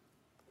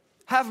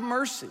 Have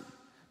mercy,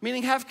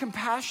 meaning have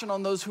compassion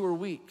on those who are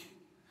weak.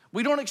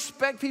 We don't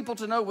expect people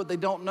to know what they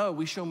don't know.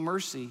 We show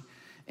mercy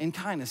and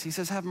kindness. He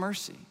says, have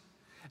mercy.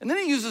 And then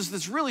he uses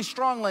this really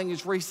strong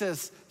language where he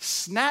says,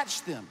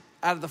 snatch them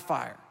out of the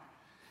fire,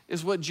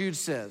 is what Jude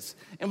says.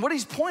 And what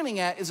he's pointing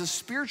at is a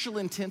spiritual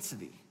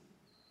intensity.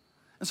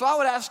 And so I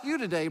would ask you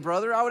today,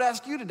 brother, I would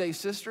ask you today,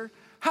 sister,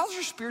 how's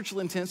your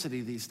spiritual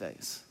intensity these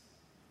days?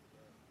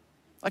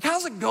 Like,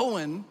 how's it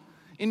going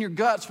in your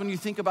guts when you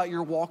think about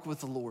your walk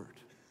with the Lord?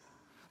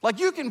 Like,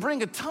 you can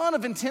bring a ton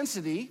of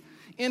intensity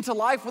into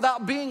life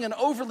without being an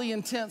overly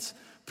intense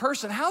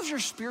person. How's your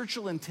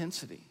spiritual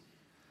intensity?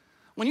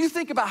 When you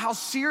think about how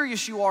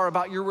serious you are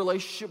about your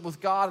relationship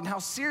with God and how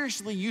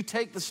seriously you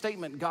take the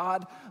statement,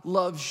 God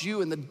loves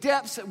you, and the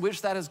depths at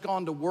which that has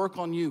gone to work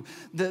on you,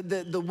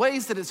 the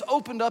ways that it's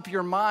opened up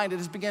your mind, it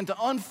has begun to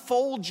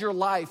unfold your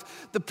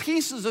life, the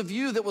pieces of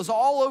you that was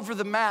all over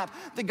the map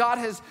that God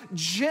has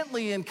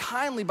gently and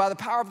kindly, by the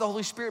power of the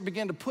Holy Spirit,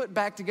 began to put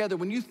back together.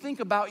 When you think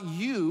about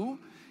you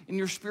in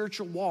your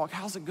spiritual walk,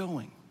 how's it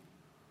going?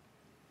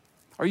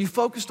 Are you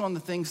focused on the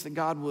things that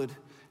God would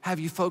have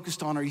you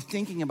focused on? Are you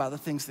thinking about the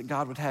things that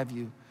God would have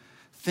you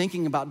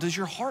thinking about? Does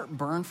your heart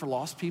burn for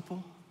lost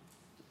people?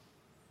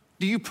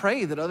 Do you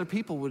pray that other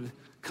people would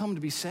come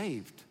to be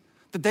saved?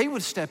 That they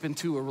would step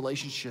into a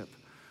relationship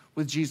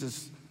with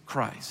Jesus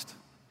Christ?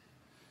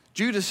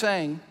 Jude is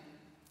saying,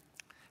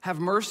 have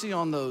mercy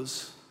on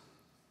those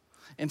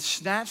and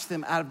snatch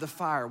them out of the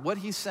fire. What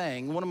he's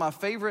saying, one of my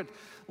favorite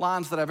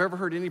lines that I've ever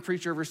heard any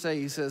preacher ever say,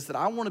 he says that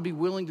I want to be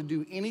willing to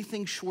do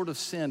anything short of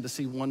sin to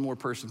see one more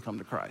person come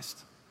to Christ.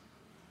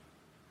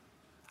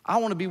 I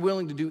want to be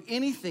willing to do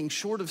anything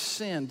short of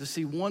sin to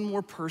see one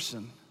more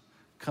person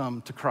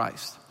come to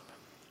Christ.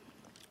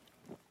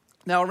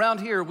 Now, around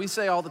here, we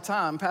say all the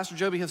time, Pastor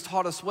Joby has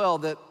taught us well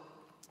that,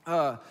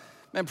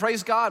 man,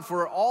 praise God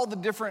for all the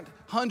different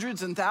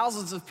hundreds and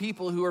thousands of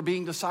people who are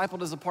being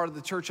discipled as a part of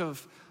the Church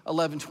of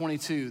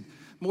 1122.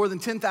 More than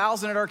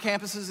 10,000 at our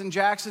campuses in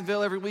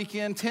Jacksonville every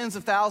weekend, tens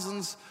of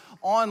thousands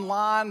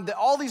online.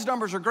 All these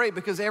numbers are great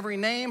because every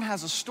name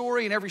has a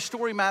story and every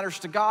story matters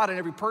to God and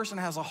every person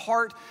has a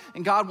heart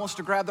and God wants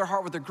to grab their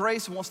heart with their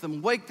grace and wants them to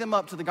wake them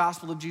up to the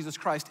gospel of Jesus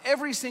Christ.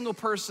 Every single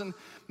person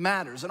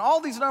matters and all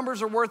these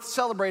numbers are worth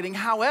celebrating.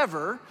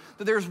 However,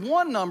 there's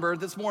one number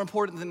that's more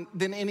important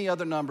than any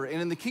other number.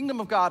 And in the kingdom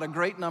of God, a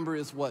great number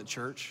is what,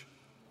 church?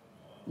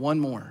 One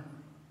more.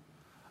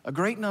 A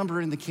great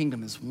number in the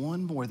kingdom is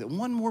one more, that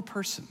one more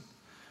person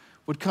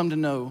would come to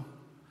know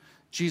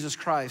Jesus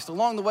Christ.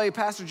 Along the way,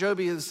 Pastor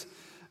Joby has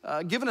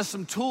given us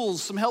some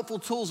tools, some helpful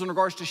tools in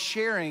regards to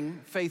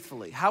sharing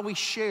faithfully, how we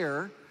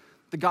share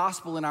the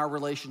gospel in our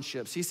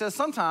relationships. He says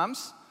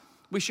sometimes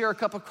we share a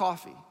cup of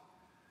coffee,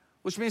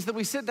 which means that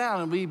we sit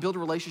down and we build a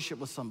relationship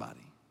with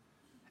somebody.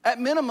 At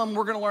minimum,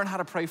 we're gonna learn how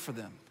to pray for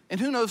them. And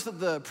who knows that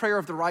the prayer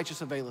of the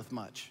righteous availeth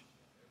much?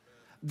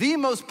 The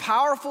most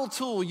powerful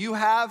tool you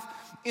have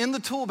in the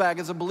tool bag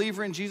as a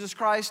believer in Jesus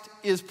Christ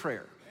is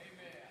prayer.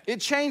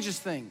 It changes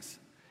things.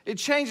 It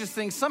changes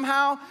things.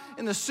 Somehow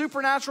in the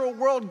supernatural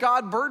world,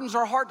 God burdens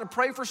our heart to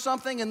pray for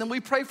something and then we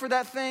pray for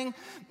that thing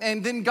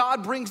and then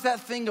God brings that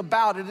thing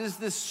about. It is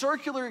this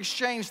circular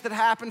exchange that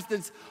happens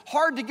that's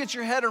hard to get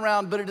your head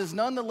around, but it is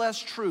nonetheless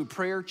true.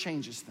 Prayer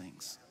changes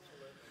things.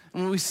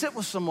 And when we sit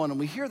with someone and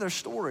we hear their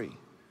story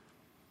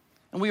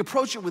and we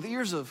approach it with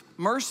ears of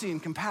mercy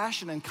and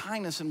compassion and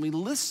kindness and we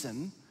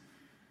listen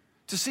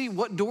to see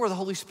what door the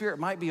Holy Spirit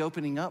might be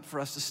opening up for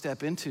us to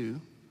step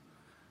into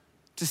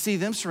to see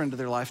them surrender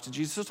their life to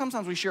Jesus. So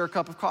sometimes we share a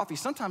cup of coffee.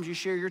 Sometimes you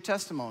share your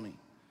testimony.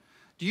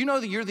 Do you know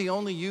that you're the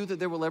only you that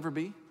there will ever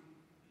be?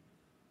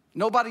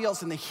 Nobody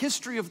else in the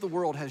history of the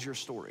world has your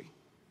story.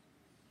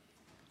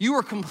 You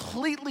are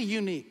completely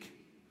unique.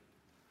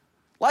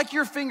 Like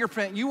your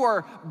fingerprint, you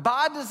are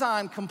by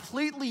design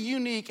completely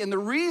unique. And the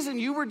reason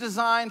you were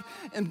designed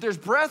and there's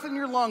breath in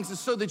your lungs is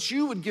so that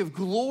you would give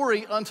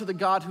glory unto the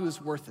God who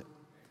is worth it.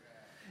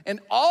 And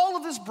all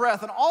of this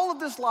breath and all of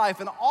this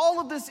life and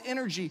all of this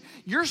energy,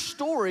 your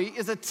story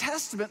is a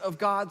testament of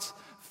God's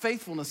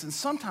faithfulness. And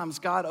sometimes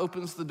God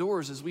opens the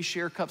doors as we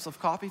share cups of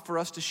coffee for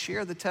us to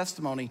share the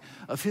testimony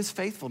of his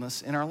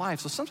faithfulness in our life.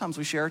 So sometimes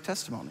we share our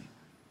testimony.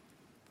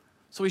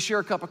 So we share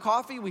a cup of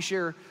coffee, we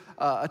share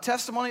a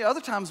testimony.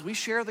 Other times we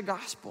share the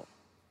gospel.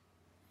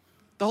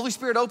 The Holy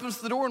Spirit opens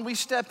the door and we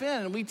step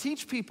in and we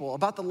teach people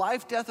about the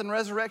life, death, and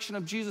resurrection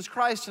of Jesus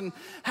Christ and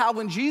how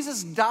when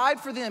Jesus died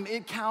for them,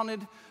 it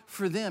counted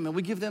for them. And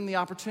we give them the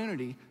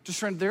opportunity to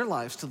surrender their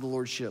lives to the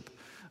lordship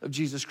of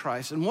Jesus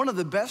Christ. And one of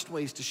the best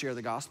ways to share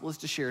the gospel is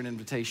to share an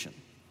invitation.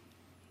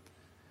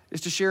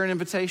 Is to share an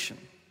invitation.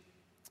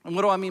 And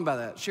what do I mean by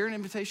that? Share an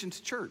invitation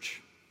to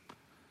church.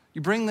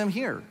 You bring them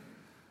here,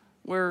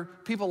 where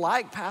people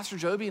like Pastor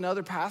Joby and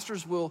other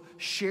pastors will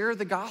share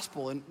the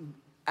gospel. And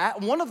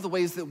one of the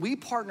ways that we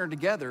partner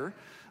together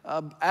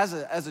as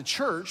a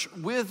church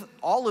with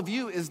all of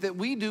you is that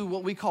we do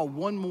what we call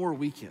one more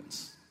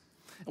weekends.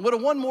 And what a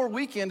one more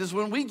weekend is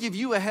when we give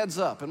you a heads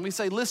up and we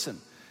say, listen,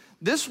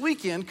 this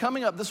weekend,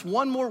 coming up, this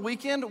one more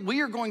weekend,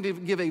 we are going to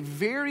give a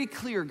very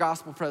clear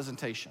gospel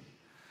presentation.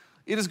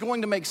 It is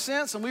going to make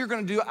sense, and we are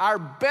going to do our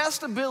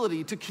best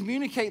ability to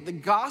communicate the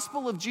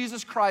gospel of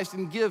Jesus Christ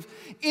and give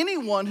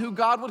anyone who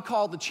God would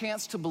call the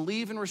chance to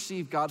believe and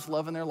receive God's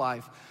love in their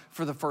life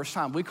for the first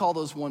time. We call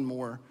those one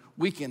more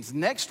weekends.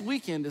 Next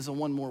weekend is a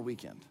one more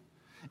weekend.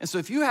 And so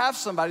if you have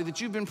somebody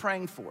that you've been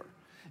praying for,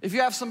 if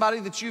you have somebody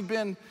that you've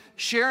been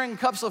sharing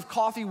cups of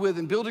coffee with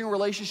and building a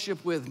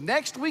relationship with,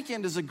 next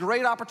weekend is a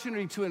great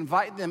opportunity to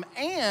invite them.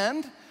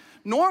 And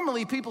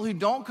normally, people who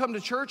don't come to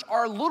church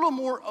are a little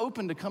more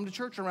open to come to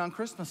church around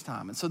Christmas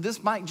time. And so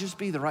this might just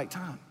be the right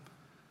time.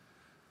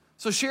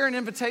 So share an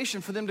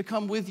invitation for them to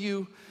come with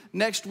you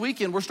next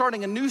weekend. We're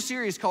starting a new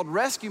series called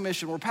Rescue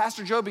Mission, where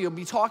Pastor Joby will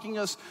be talking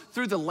us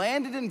through the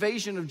landed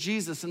invasion of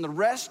Jesus and the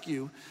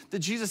rescue that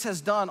Jesus has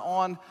done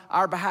on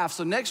our behalf.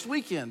 So next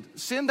weekend,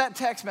 send that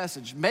text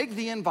message, make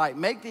the invite,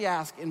 make the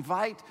ask,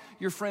 invite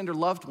your friend or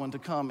loved one to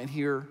come and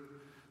hear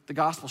the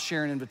gospel,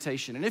 share an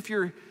invitation. And if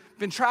you're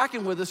been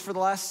tracking with us for the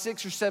last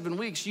 6 or 7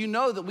 weeks, you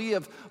know that we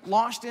have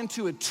launched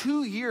into a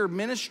 2-year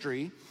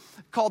ministry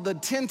called the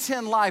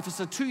 10-10 Life.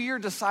 It's a 2-year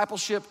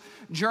discipleship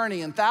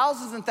journey, and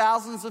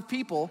thousands of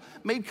people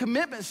made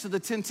commitments to the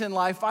 10-10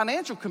 Life,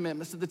 financial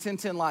commitments to the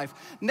 10-10 Life.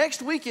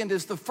 Next weekend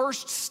is the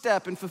first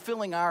step in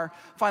fulfilling our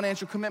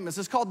financial commitments.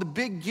 It's called the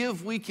Big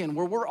Give Weekend,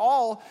 where we're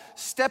all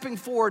stepping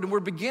forward and we're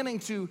beginning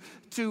to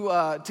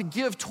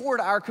give toward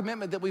our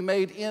commitment that we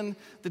made in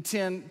the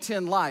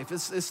 10-10 Life.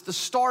 It's the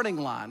starting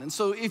line. And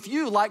so if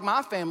you, like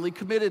my family,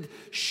 committed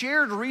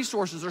shared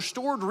resources or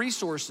stored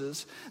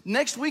resources,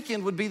 next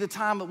weekend would be the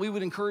time that we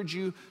would encourage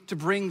you to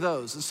bring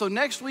those. And so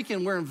next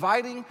weekend, we're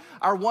inviting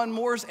our one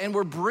mores and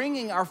we're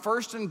bringing our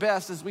first and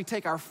best as we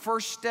take our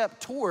first step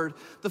toward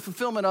the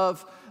fulfillment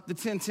of the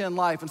 10-10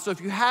 Life. And so if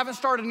you haven't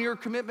started your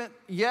commitment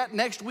yet,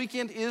 next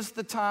weekend is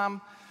the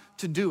time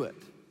to do it.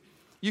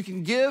 You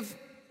can give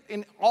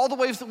in all the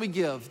ways that we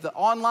give, the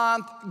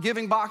online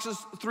giving boxes,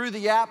 through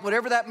the app,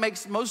 whatever that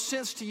makes most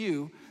sense to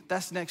you,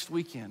 that's next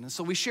weekend. And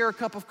so we share a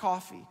cup of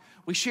coffee,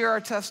 we share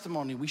our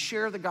testimony, we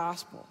share the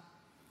gospel.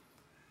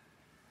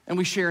 and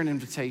we share an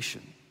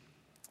invitation.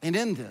 And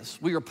in this,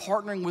 we are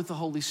partnering with the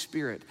Holy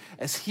Spirit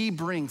as he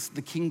brings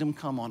the kingdom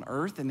come on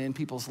earth and in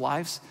people's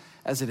lives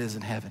as it is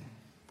in heaven.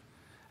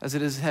 As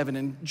it is in heaven.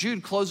 And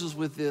Jude closes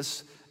with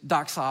this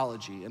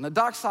doxology. And the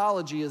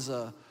doxology is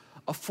a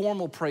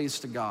formal praise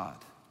to God.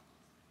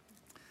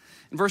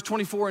 In verse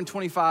 24 and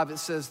 25, it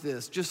says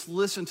this. Just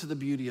listen to the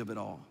beauty of it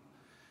all.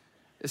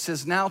 It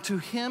says, now to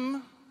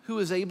him who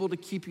is able to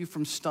keep you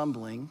from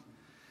stumbling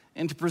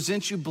and to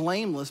present you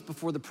blameless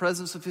before the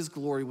presence of his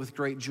glory with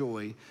great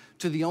joy,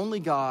 to the only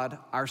God,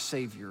 our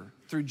Savior,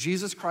 through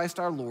Jesus Christ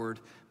our Lord,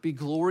 be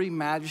glory,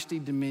 majesty,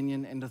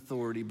 dominion, and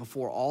authority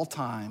before all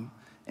time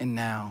and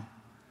now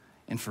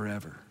and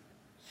forever.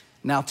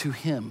 Now to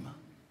him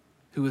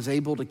who is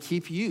able to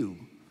keep you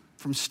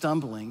from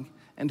stumbling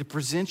and to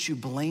present you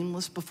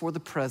blameless before the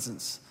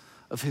presence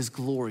of his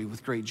glory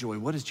with great joy.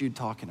 What is Jude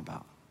talking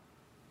about?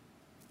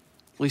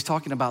 Well, he's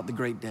talking about the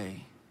great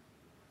day.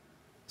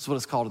 That's what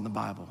it's called in the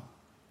Bible.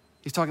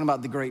 He's talking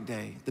about the great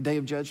day, the day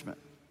of judgment.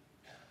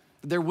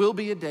 There will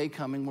be a day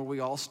coming where we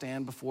all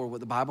stand before what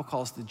the Bible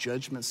calls the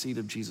judgment seat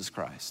of Jesus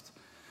Christ.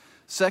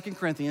 2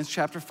 Corinthians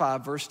chapter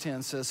 5, verse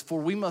 10 says,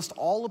 for we must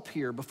all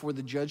appear before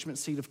the judgment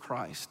seat of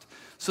Christ,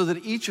 so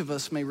that each of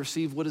us may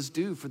receive what is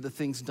due for the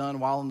things done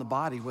while in the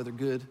body, whether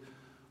good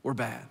or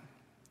bad.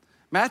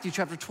 Matthew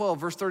chapter 12,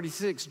 verse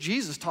 36,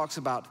 Jesus talks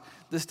about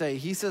this day.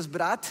 He says,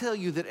 but I tell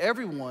you that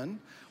everyone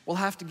will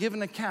have to give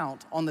an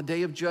account on the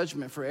day of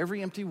judgment for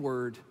every empty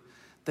word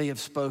they have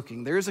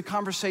spoken. There is a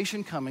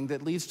conversation coming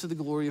that leads to the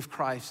glory of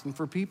Christ. And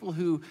for people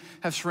who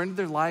have surrendered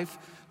their life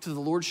to the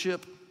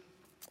lordship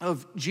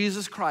of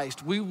Jesus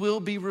Christ, what will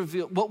be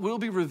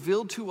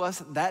revealed to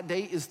us that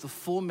day is the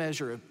full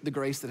measure of the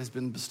grace that has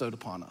been bestowed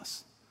upon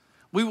us.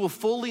 We will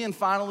fully and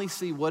finally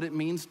see what it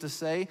means to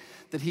say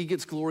that he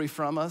gets glory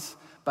from us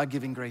by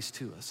giving grace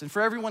to us. And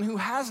for everyone who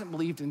hasn't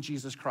believed in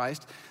Jesus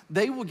Christ,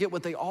 they will get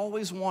what they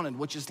always wanted,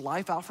 which is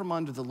life out from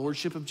under the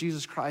lordship of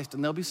Jesus Christ,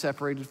 and they'll be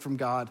separated from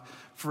God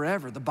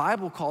forever. The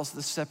Bible calls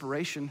this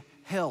separation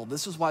hell.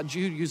 This is why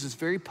Jude uses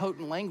very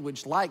potent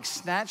language like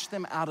snatch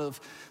them out of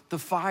the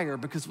fire,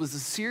 because with a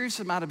serious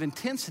amount of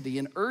intensity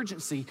and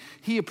urgency,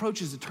 he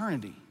approaches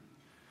eternity.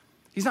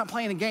 He's not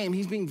playing a game.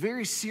 He's being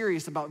very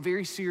serious about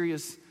very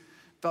serious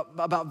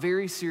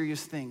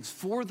things.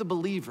 For the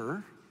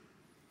believer,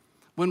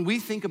 when we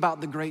think about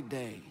the great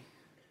day,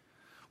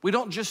 we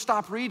don't just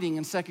stop reading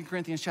in 2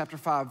 Corinthians chapter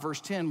 5, verse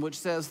 10, which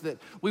says that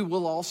we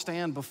will all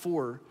stand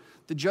before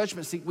the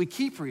judgment seat. We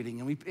keep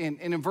reading, and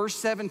in verse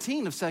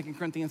 17 of 2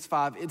 Corinthians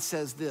 5, it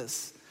says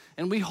this,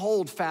 and we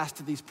hold fast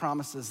to these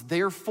promises.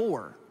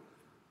 Therefore,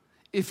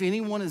 if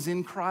anyone is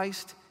in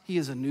Christ, he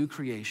is a new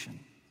creation.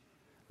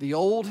 The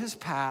old has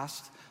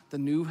passed, the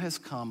new has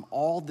come.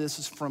 All this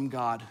is from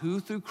God, who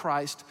through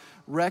Christ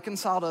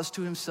reconciled us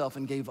to himself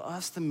and gave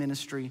us the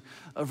ministry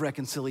of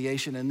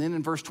reconciliation. And then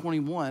in verse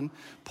 21,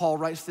 Paul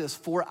writes this,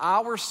 for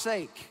our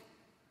sake,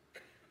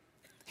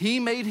 he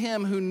made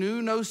him who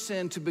knew no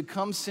sin to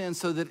become sin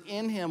so that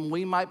in him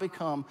we might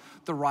become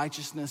the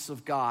righteousness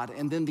of God.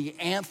 And then the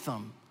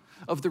anthem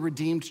of the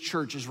redeemed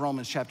church is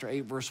Romans chapter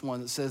 8, verse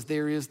 1 that says,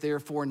 there is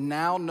therefore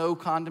now no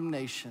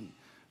condemnation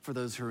for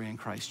those who are in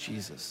Christ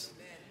Jesus.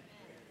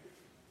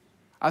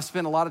 I've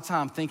spent a lot of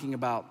time thinking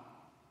about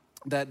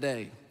that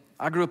day.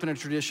 I grew up in a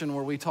tradition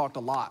where we talked a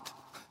lot.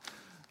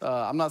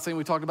 I'm not saying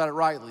we talked about it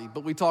rightly,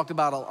 but we talked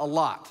about a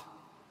lot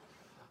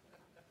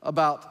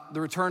about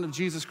the return of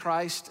Jesus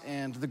Christ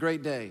and the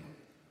great day.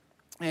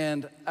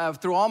 And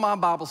through all my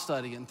Bible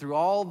study and through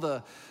all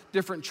the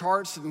different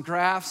charts and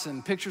graphs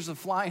and pictures of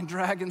flying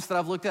dragons that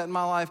I've looked at in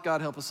my life, God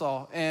help us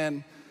all.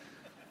 And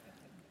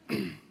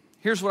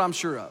here's what I'm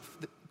sure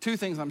of. Two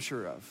things I'm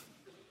sure of.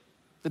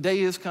 The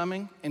day is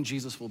coming and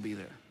Jesus will be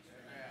there.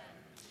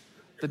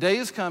 The day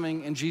is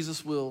coming and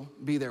Jesus will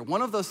be there.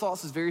 One of those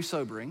thoughts is very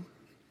sobering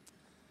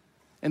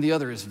and the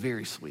other is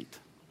very sweet.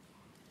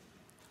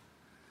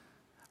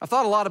 I've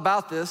thought a lot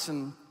about this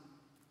and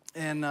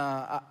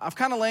I've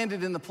kind of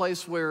landed in the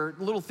place where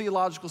a little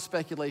theological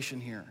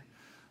speculation here.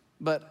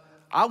 But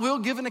I will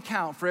give an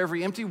account for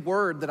every empty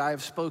word that I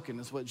have spoken,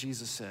 is what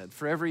Jesus said.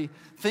 For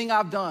everything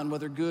I've done,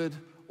 whether good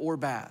or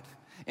bad.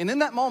 And in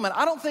that moment,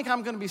 I don't think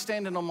I'm going to be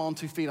standing on my own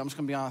 2 feet. I'm just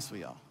going to be honest with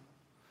y'all.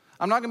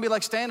 I'm not going to be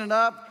like standing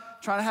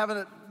up, trying to have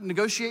a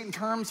negotiating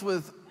terms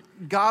with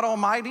God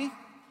Almighty,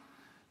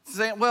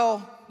 saying,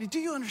 well, do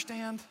you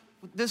understand?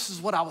 This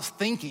is what I was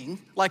thinking,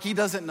 like he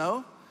doesn't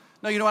know.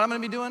 No, you know what I'm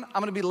going to be doing?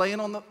 I'm going to be laying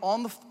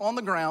on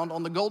the ground,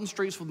 on the golden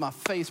streets with my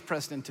face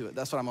pressed into it.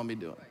 That's what I'm going to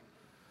be doing.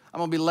 I'm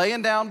going to be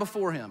laying down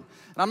before him.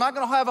 And I'm not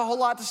going to have a whole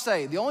lot to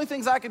say. The only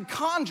things I could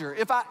conjure,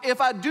 if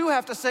I do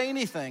have to say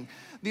anything,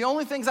 the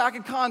only things I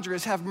could conjure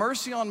is have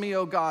mercy on me,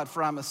 O God,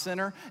 for I'm a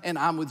sinner and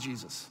I'm with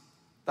Jesus.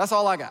 That's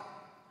all I got.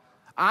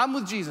 I'm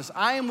with Jesus.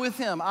 I am with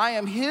him. I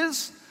am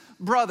his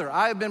brother.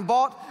 I have been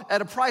bought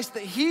at a price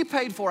that he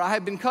paid for. I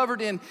have been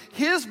covered in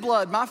his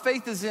blood. My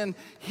faith is in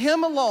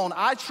him alone.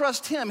 I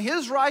trust him.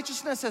 His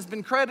righteousness has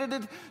been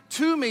credited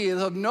to me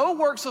of no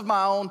works of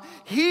my own.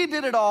 He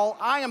did it all.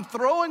 I am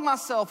throwing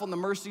myself on the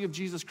mercy of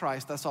Jesus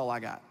Christ. That's all I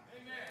got.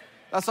 Amen.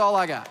 That's all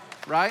I got,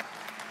 right?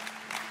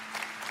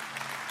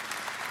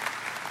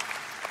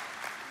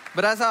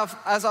 But as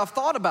I've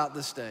thought about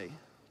this day,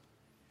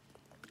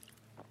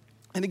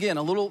 and again,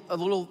 a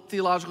little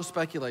theological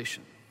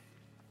speculation,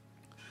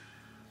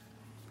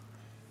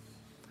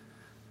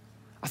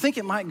 I think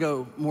it might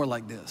go more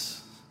like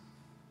this,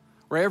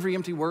 where every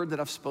empty word that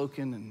I've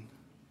spoken and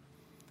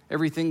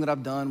everything that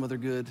I've done, whether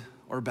good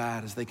or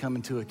bad, as they come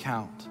into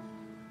account,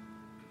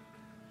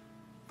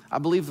 I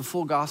believe the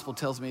full gospel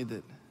tells me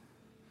that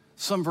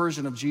some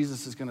version of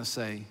Jesus is gonna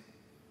say,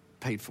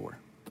 paid for.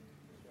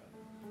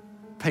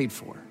 Paid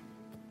for.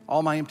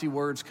 All my empty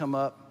words come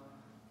up,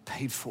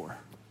 paid for.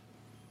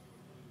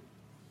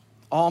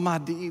 All my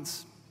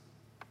deeds,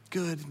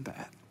 good and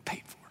bad,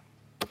 paid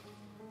for.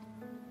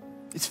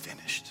 It's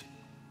finished.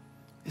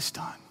 It's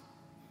done.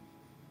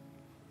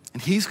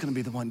 And he's gonna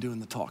be the one doing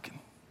the talking.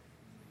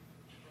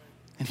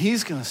 And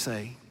he's gonna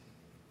say,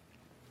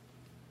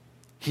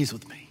 he's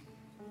with me.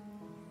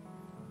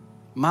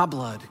 My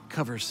blood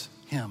covers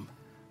him.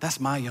 That's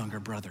my younger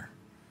brother.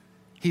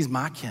 He's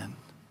my kin.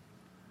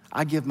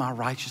 I give my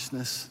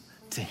righteousness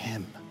to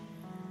him.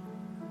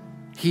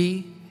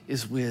 He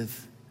is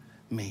with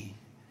me.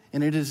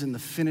 And it is in the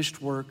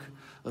finished work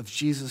of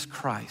Jesus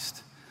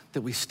Christ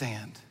that we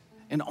stand.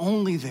 And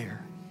only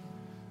there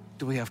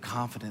do we have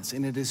confidence.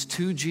 And it is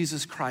to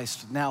Jesus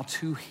Christ, now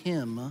to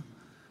him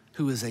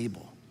who is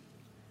able.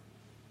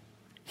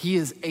 He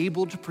is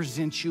able to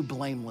present you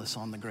blameless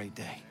on the great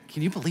day.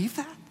 Can you believe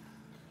that?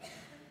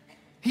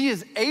 He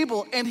is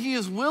able and he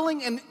is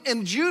willing.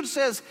 And Jude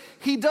says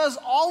he does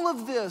all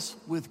of this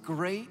with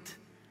great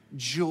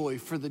joy.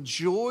 For the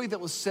joy that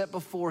was set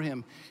before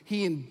him,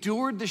 he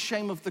endured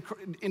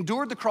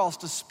the cross,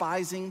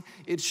 despising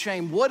its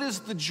shame. What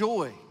is the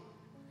joy?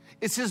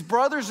 It's his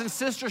brothers and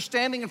sisters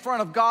standing in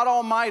front of God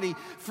Almighty,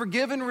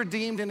 forgiven,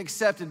 redeemed, and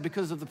accepted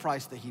because of the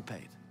price that he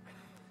paid.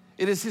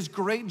 It is his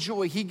great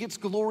joy. He gets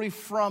glory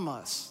from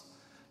us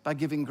by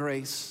giving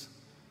grace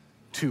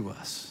to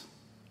us.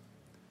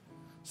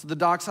 So the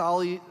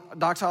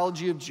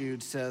doxology of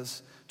Jude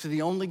says, to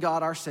the only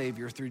God our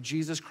Savior, through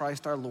Jesus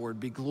Christ our Lord,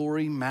 be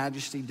glory,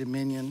 majesty,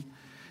 dominion,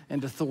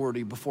 and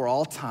authority before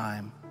all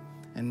time,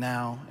 and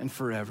now and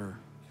forever.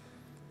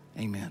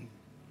 Amen.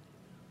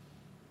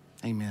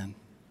 Amen.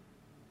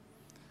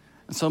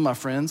 And so, my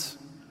friends,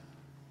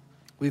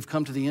 we've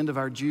come to the end of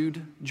our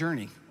Jude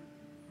journey.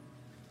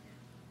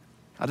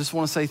 I just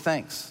want to say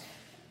thanks.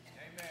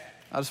 Amen.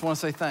 I just want to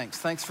say thanks.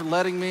 Thanks for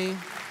letting me.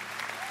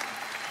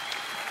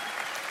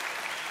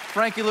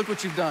 Frankie, look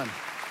what you've done.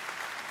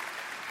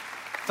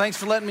 Thanks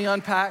for letting me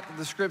unpack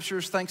the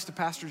scriptures. Thanks to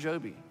Pastor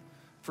Joby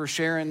for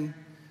sharing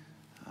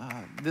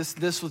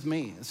this with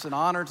me. It's an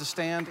honor to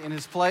stand in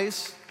his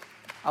place.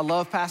 I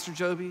love Pastor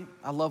Joby.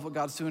 I love what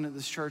God's doing at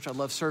this church. I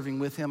love serving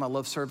with him. I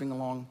love serving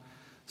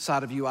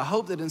alongside of you. I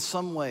hope that in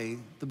some way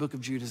the book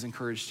of Jude has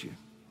encouraged you.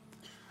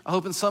 I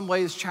hope in some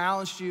way it's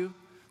challenged you,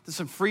 that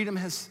some freedom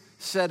has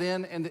set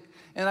in. And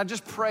I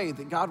just pray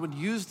that God would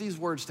use these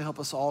words to help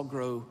us all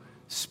grow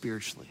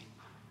spiritually.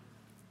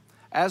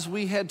 As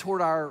we head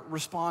toward our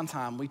respond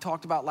time, we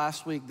talked about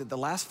last week that the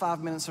last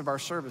 5 minutes of our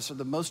service are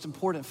the most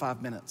important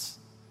 5 minutes.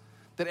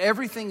 That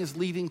everything is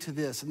leading to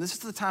this. And this is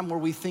the time where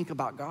we think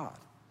about God,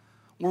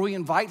 where we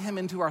invite him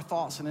into our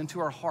thoughts and into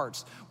our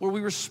hearts, where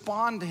we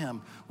respond to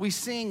him. We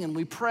sing and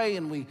we pray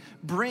and we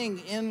bring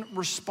in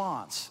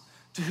response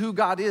to who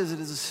God is.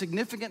 It is a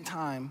significant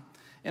time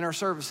in our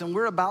service. And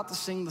we're about to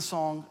sing the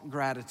song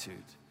Gratitude.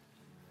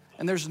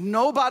 And there's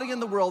nobody in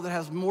the world that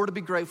has more to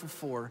be grateful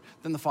for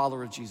than the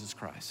follower of Jesus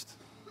Christ.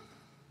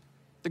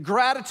 The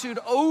gratitude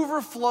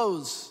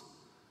overflows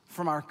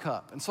from our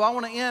cup. And so I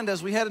want to end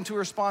as we head into a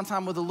response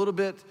time with a little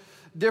bit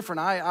different.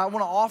 I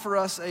want to offer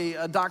us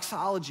a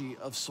doxology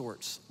of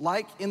sorts,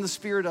 like in the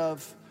spirit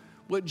of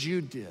what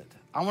Jude did.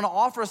 I want to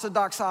offer us a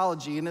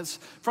doxology, and it's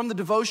from the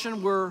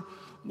devotion we're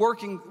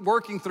working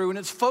through, and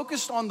it's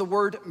focused on the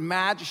word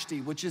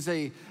majesty, which is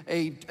a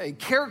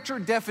character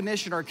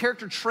definition or a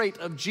character trait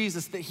of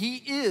Jesus, that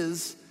he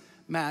is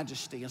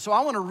majesty. And so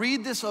I want to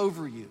read this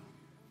over you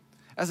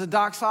as a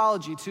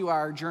doxology to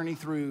our journey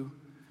through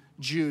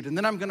Jude. And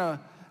then I'm gonna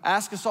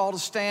ask us all to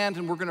stand,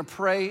 and we're gonna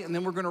pray, and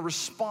then we're gonna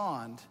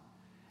respond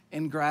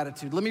in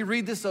gratitude. Let me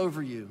read this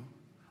over you,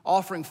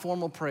 offering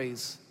formal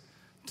praise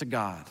to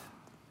God.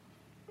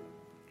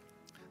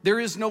 There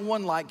is no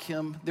one like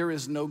him. There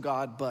is no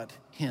God but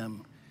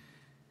him.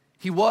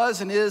 He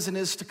was and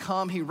is to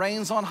come. He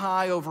reigns on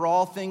high over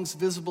all things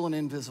visible and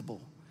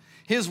invisible.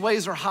 His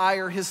ways are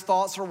higher. His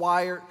thoughts are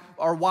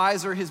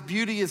wiser. His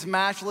beauty is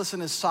matchless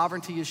and his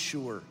sovereignty is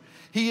sure.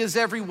 He is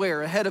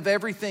everywhere, ahead of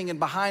everything and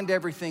behind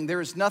everything. There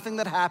is nothing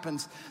that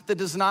happens that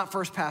does not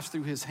first pass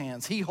through his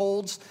hands. He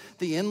holds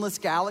the endless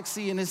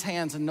galaxy in his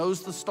hands and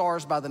knows the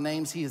stars by the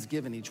names he has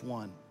given each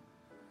one.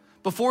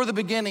 Before the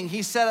beginning,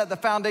 he set at the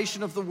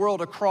foundation of the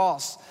world a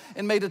cross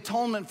and made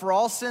atonement for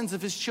all sins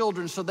of his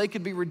children so they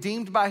could be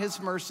redeemed by his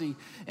mercy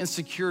and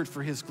secured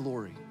for his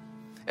glory.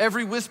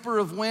 Every whisper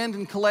of wind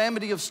and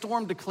calamity of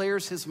storm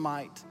declares his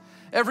might.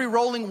 Every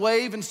rolling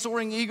wave and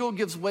soaring eagle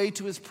gives way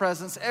to his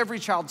presence. Every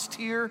child's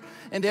tear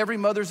and every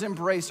mother's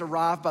embrace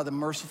arrive by the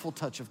merciful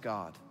touch of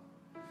God.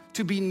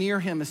 To be near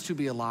him is to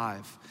be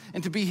alive,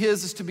 and to be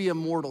his is to be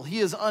immortal. He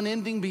is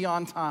unending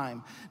beyond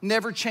time,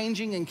 never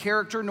changing in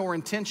character nor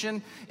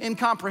intention,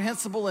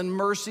 incomprehensible in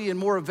mercy, and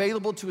more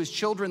available to his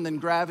children than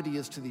gravity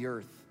is to the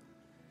earth.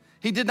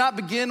 He did not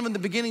begin when the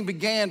beginning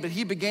began, but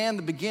he began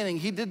the beginning.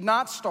 He did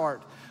not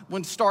start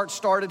when start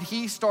started.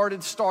 He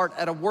started start.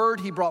 At a word,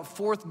 he brought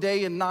forth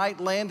day and night,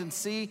 land and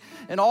sea,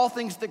 and all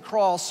things that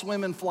crawl,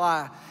 swim, and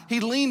fly.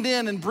 He leaned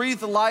in and breathed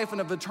the life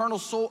of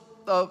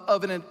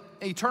an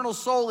eternal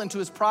soul into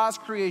his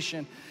prized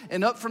creation,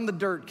 and up from the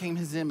dirt came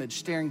his image,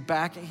 staring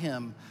back at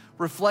him,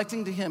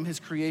 reflecting to him his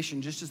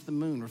creation, just as the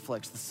moon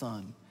reflects the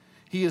sun.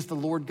 He is the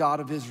Lord God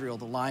of Israel,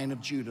 the Lion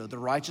of Judah, the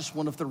righteous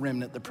one of the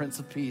remnant, the Prince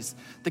of Peace,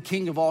 the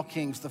King of all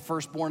kings, the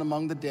firstborn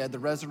among the dead, the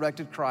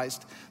resurrected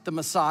Christ, the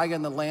Messiah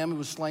and the Lamb who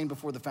was slain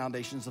before the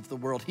foundations of the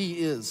world. He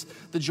is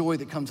the joy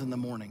that comes in the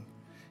morning.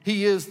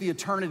 He is the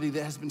eternity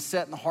that has been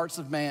set in the hearts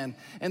of man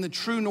and the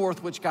true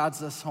north which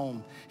guides us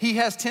home. He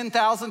has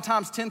 10,000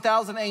 times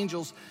 10,000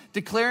 angels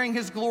declaring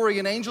his glory,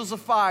 and angels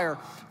of fire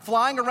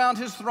flying around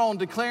his throne,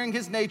 declaring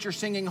his nature,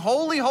 singing,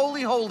 "Holy,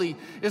 holy, holy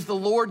is the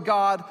Lord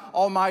God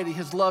Almighty.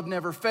 His love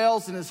never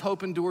fails and his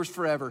hope endures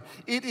forever."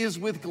 It is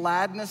with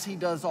gladness he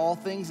does all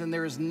things, and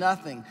there is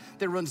nothing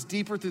that runs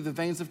deeper through the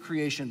veins of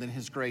creation than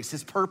his grace.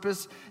 His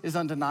purpose is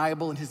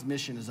undeniable and his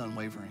mission is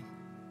unwavering.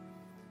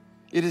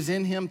 It is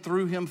in him,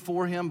 through him,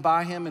 for him,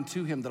 by him, and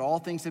to him that all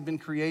things have been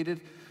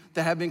created,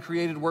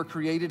 were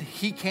created.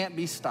 He can't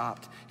be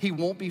stopped. He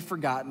won't be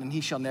forgotten, and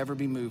he shall never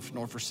be moved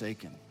nor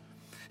forsaken.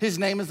 His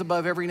name is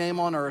above every name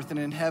on earth and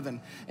in heaven,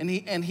 and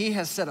he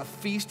has set a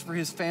feast for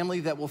his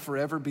family that will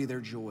forever be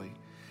their joy.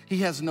 He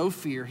has no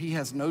fear. He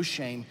has no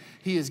shame.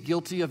 He is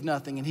guilty of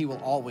nothing, and he will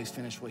always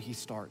finish what he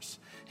starts.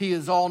 He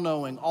is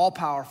all-knowing,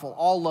 all-powerful,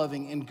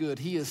 all-loving, and good.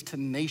 He is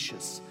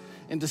tenacious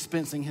in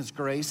dispensing his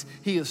grace.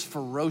 He is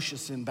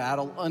ferocious in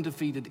battle,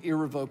 undefeated,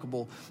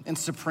 irrevocable, and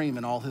supreme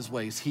in all his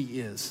ways. He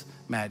is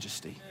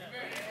majesty.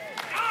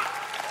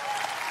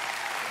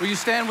 Will you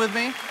stand with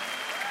me?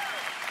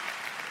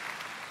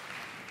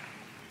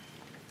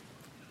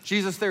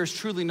 Jesus, there is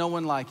truly no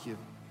one like you.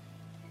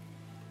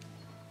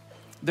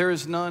 There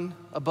is none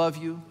above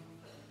you.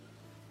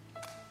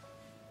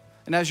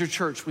 And as your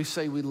church, we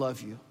say we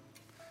love you.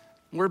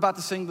 We're about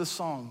to sing this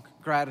song,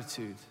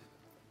 Gratitude.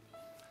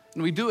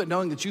 And we do it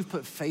knowing that you've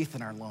put faith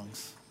in our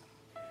lungs.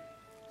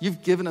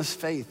 You've given us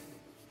faith.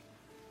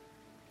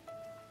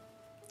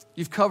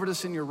 You've covered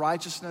us in your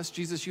righteousness.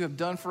 Jesus, you have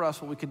done for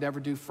us what we could never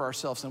do for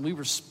ourselves, and we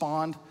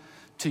respond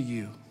to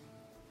you.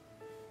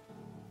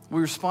 We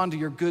respond to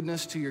your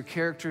goodness, to your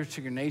character,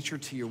 to your nature,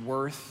 to your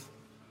worth.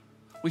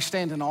 We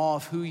stand in awe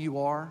of who you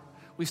are.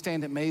 We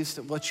stand amazed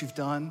at what you've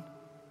done,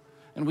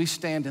 and we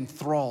stand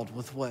enthralled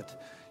with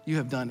what you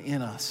have done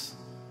in us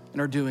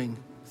and are doing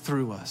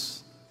through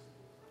us.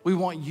 We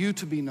want you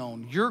to be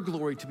known, your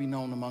glory to be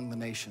known among the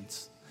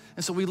nations.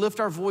 And so we lift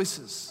our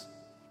voices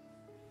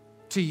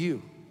to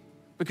you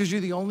because you're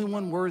the only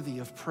one worthy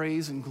of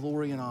praise and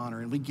glory and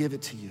honor, and we give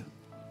it to you.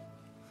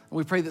 And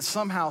we pray that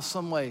somehow,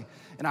 some way,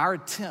 in our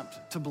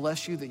attempt to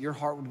bless you, that your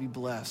heart would be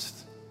blessed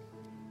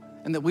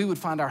and that we would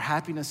find our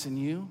happiness in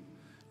you,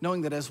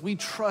 knowing that as we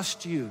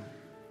trust you,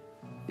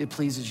 it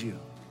pleases you.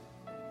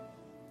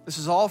 This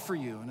is all for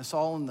you, and it's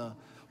all in the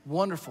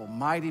wonderful,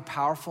 mighty,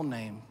 powerful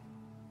name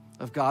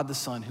of God the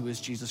Son, who is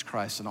Jesus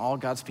Christ. And all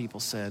God's people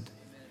said,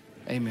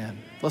 amen.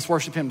 Let's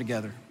worship him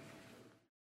together.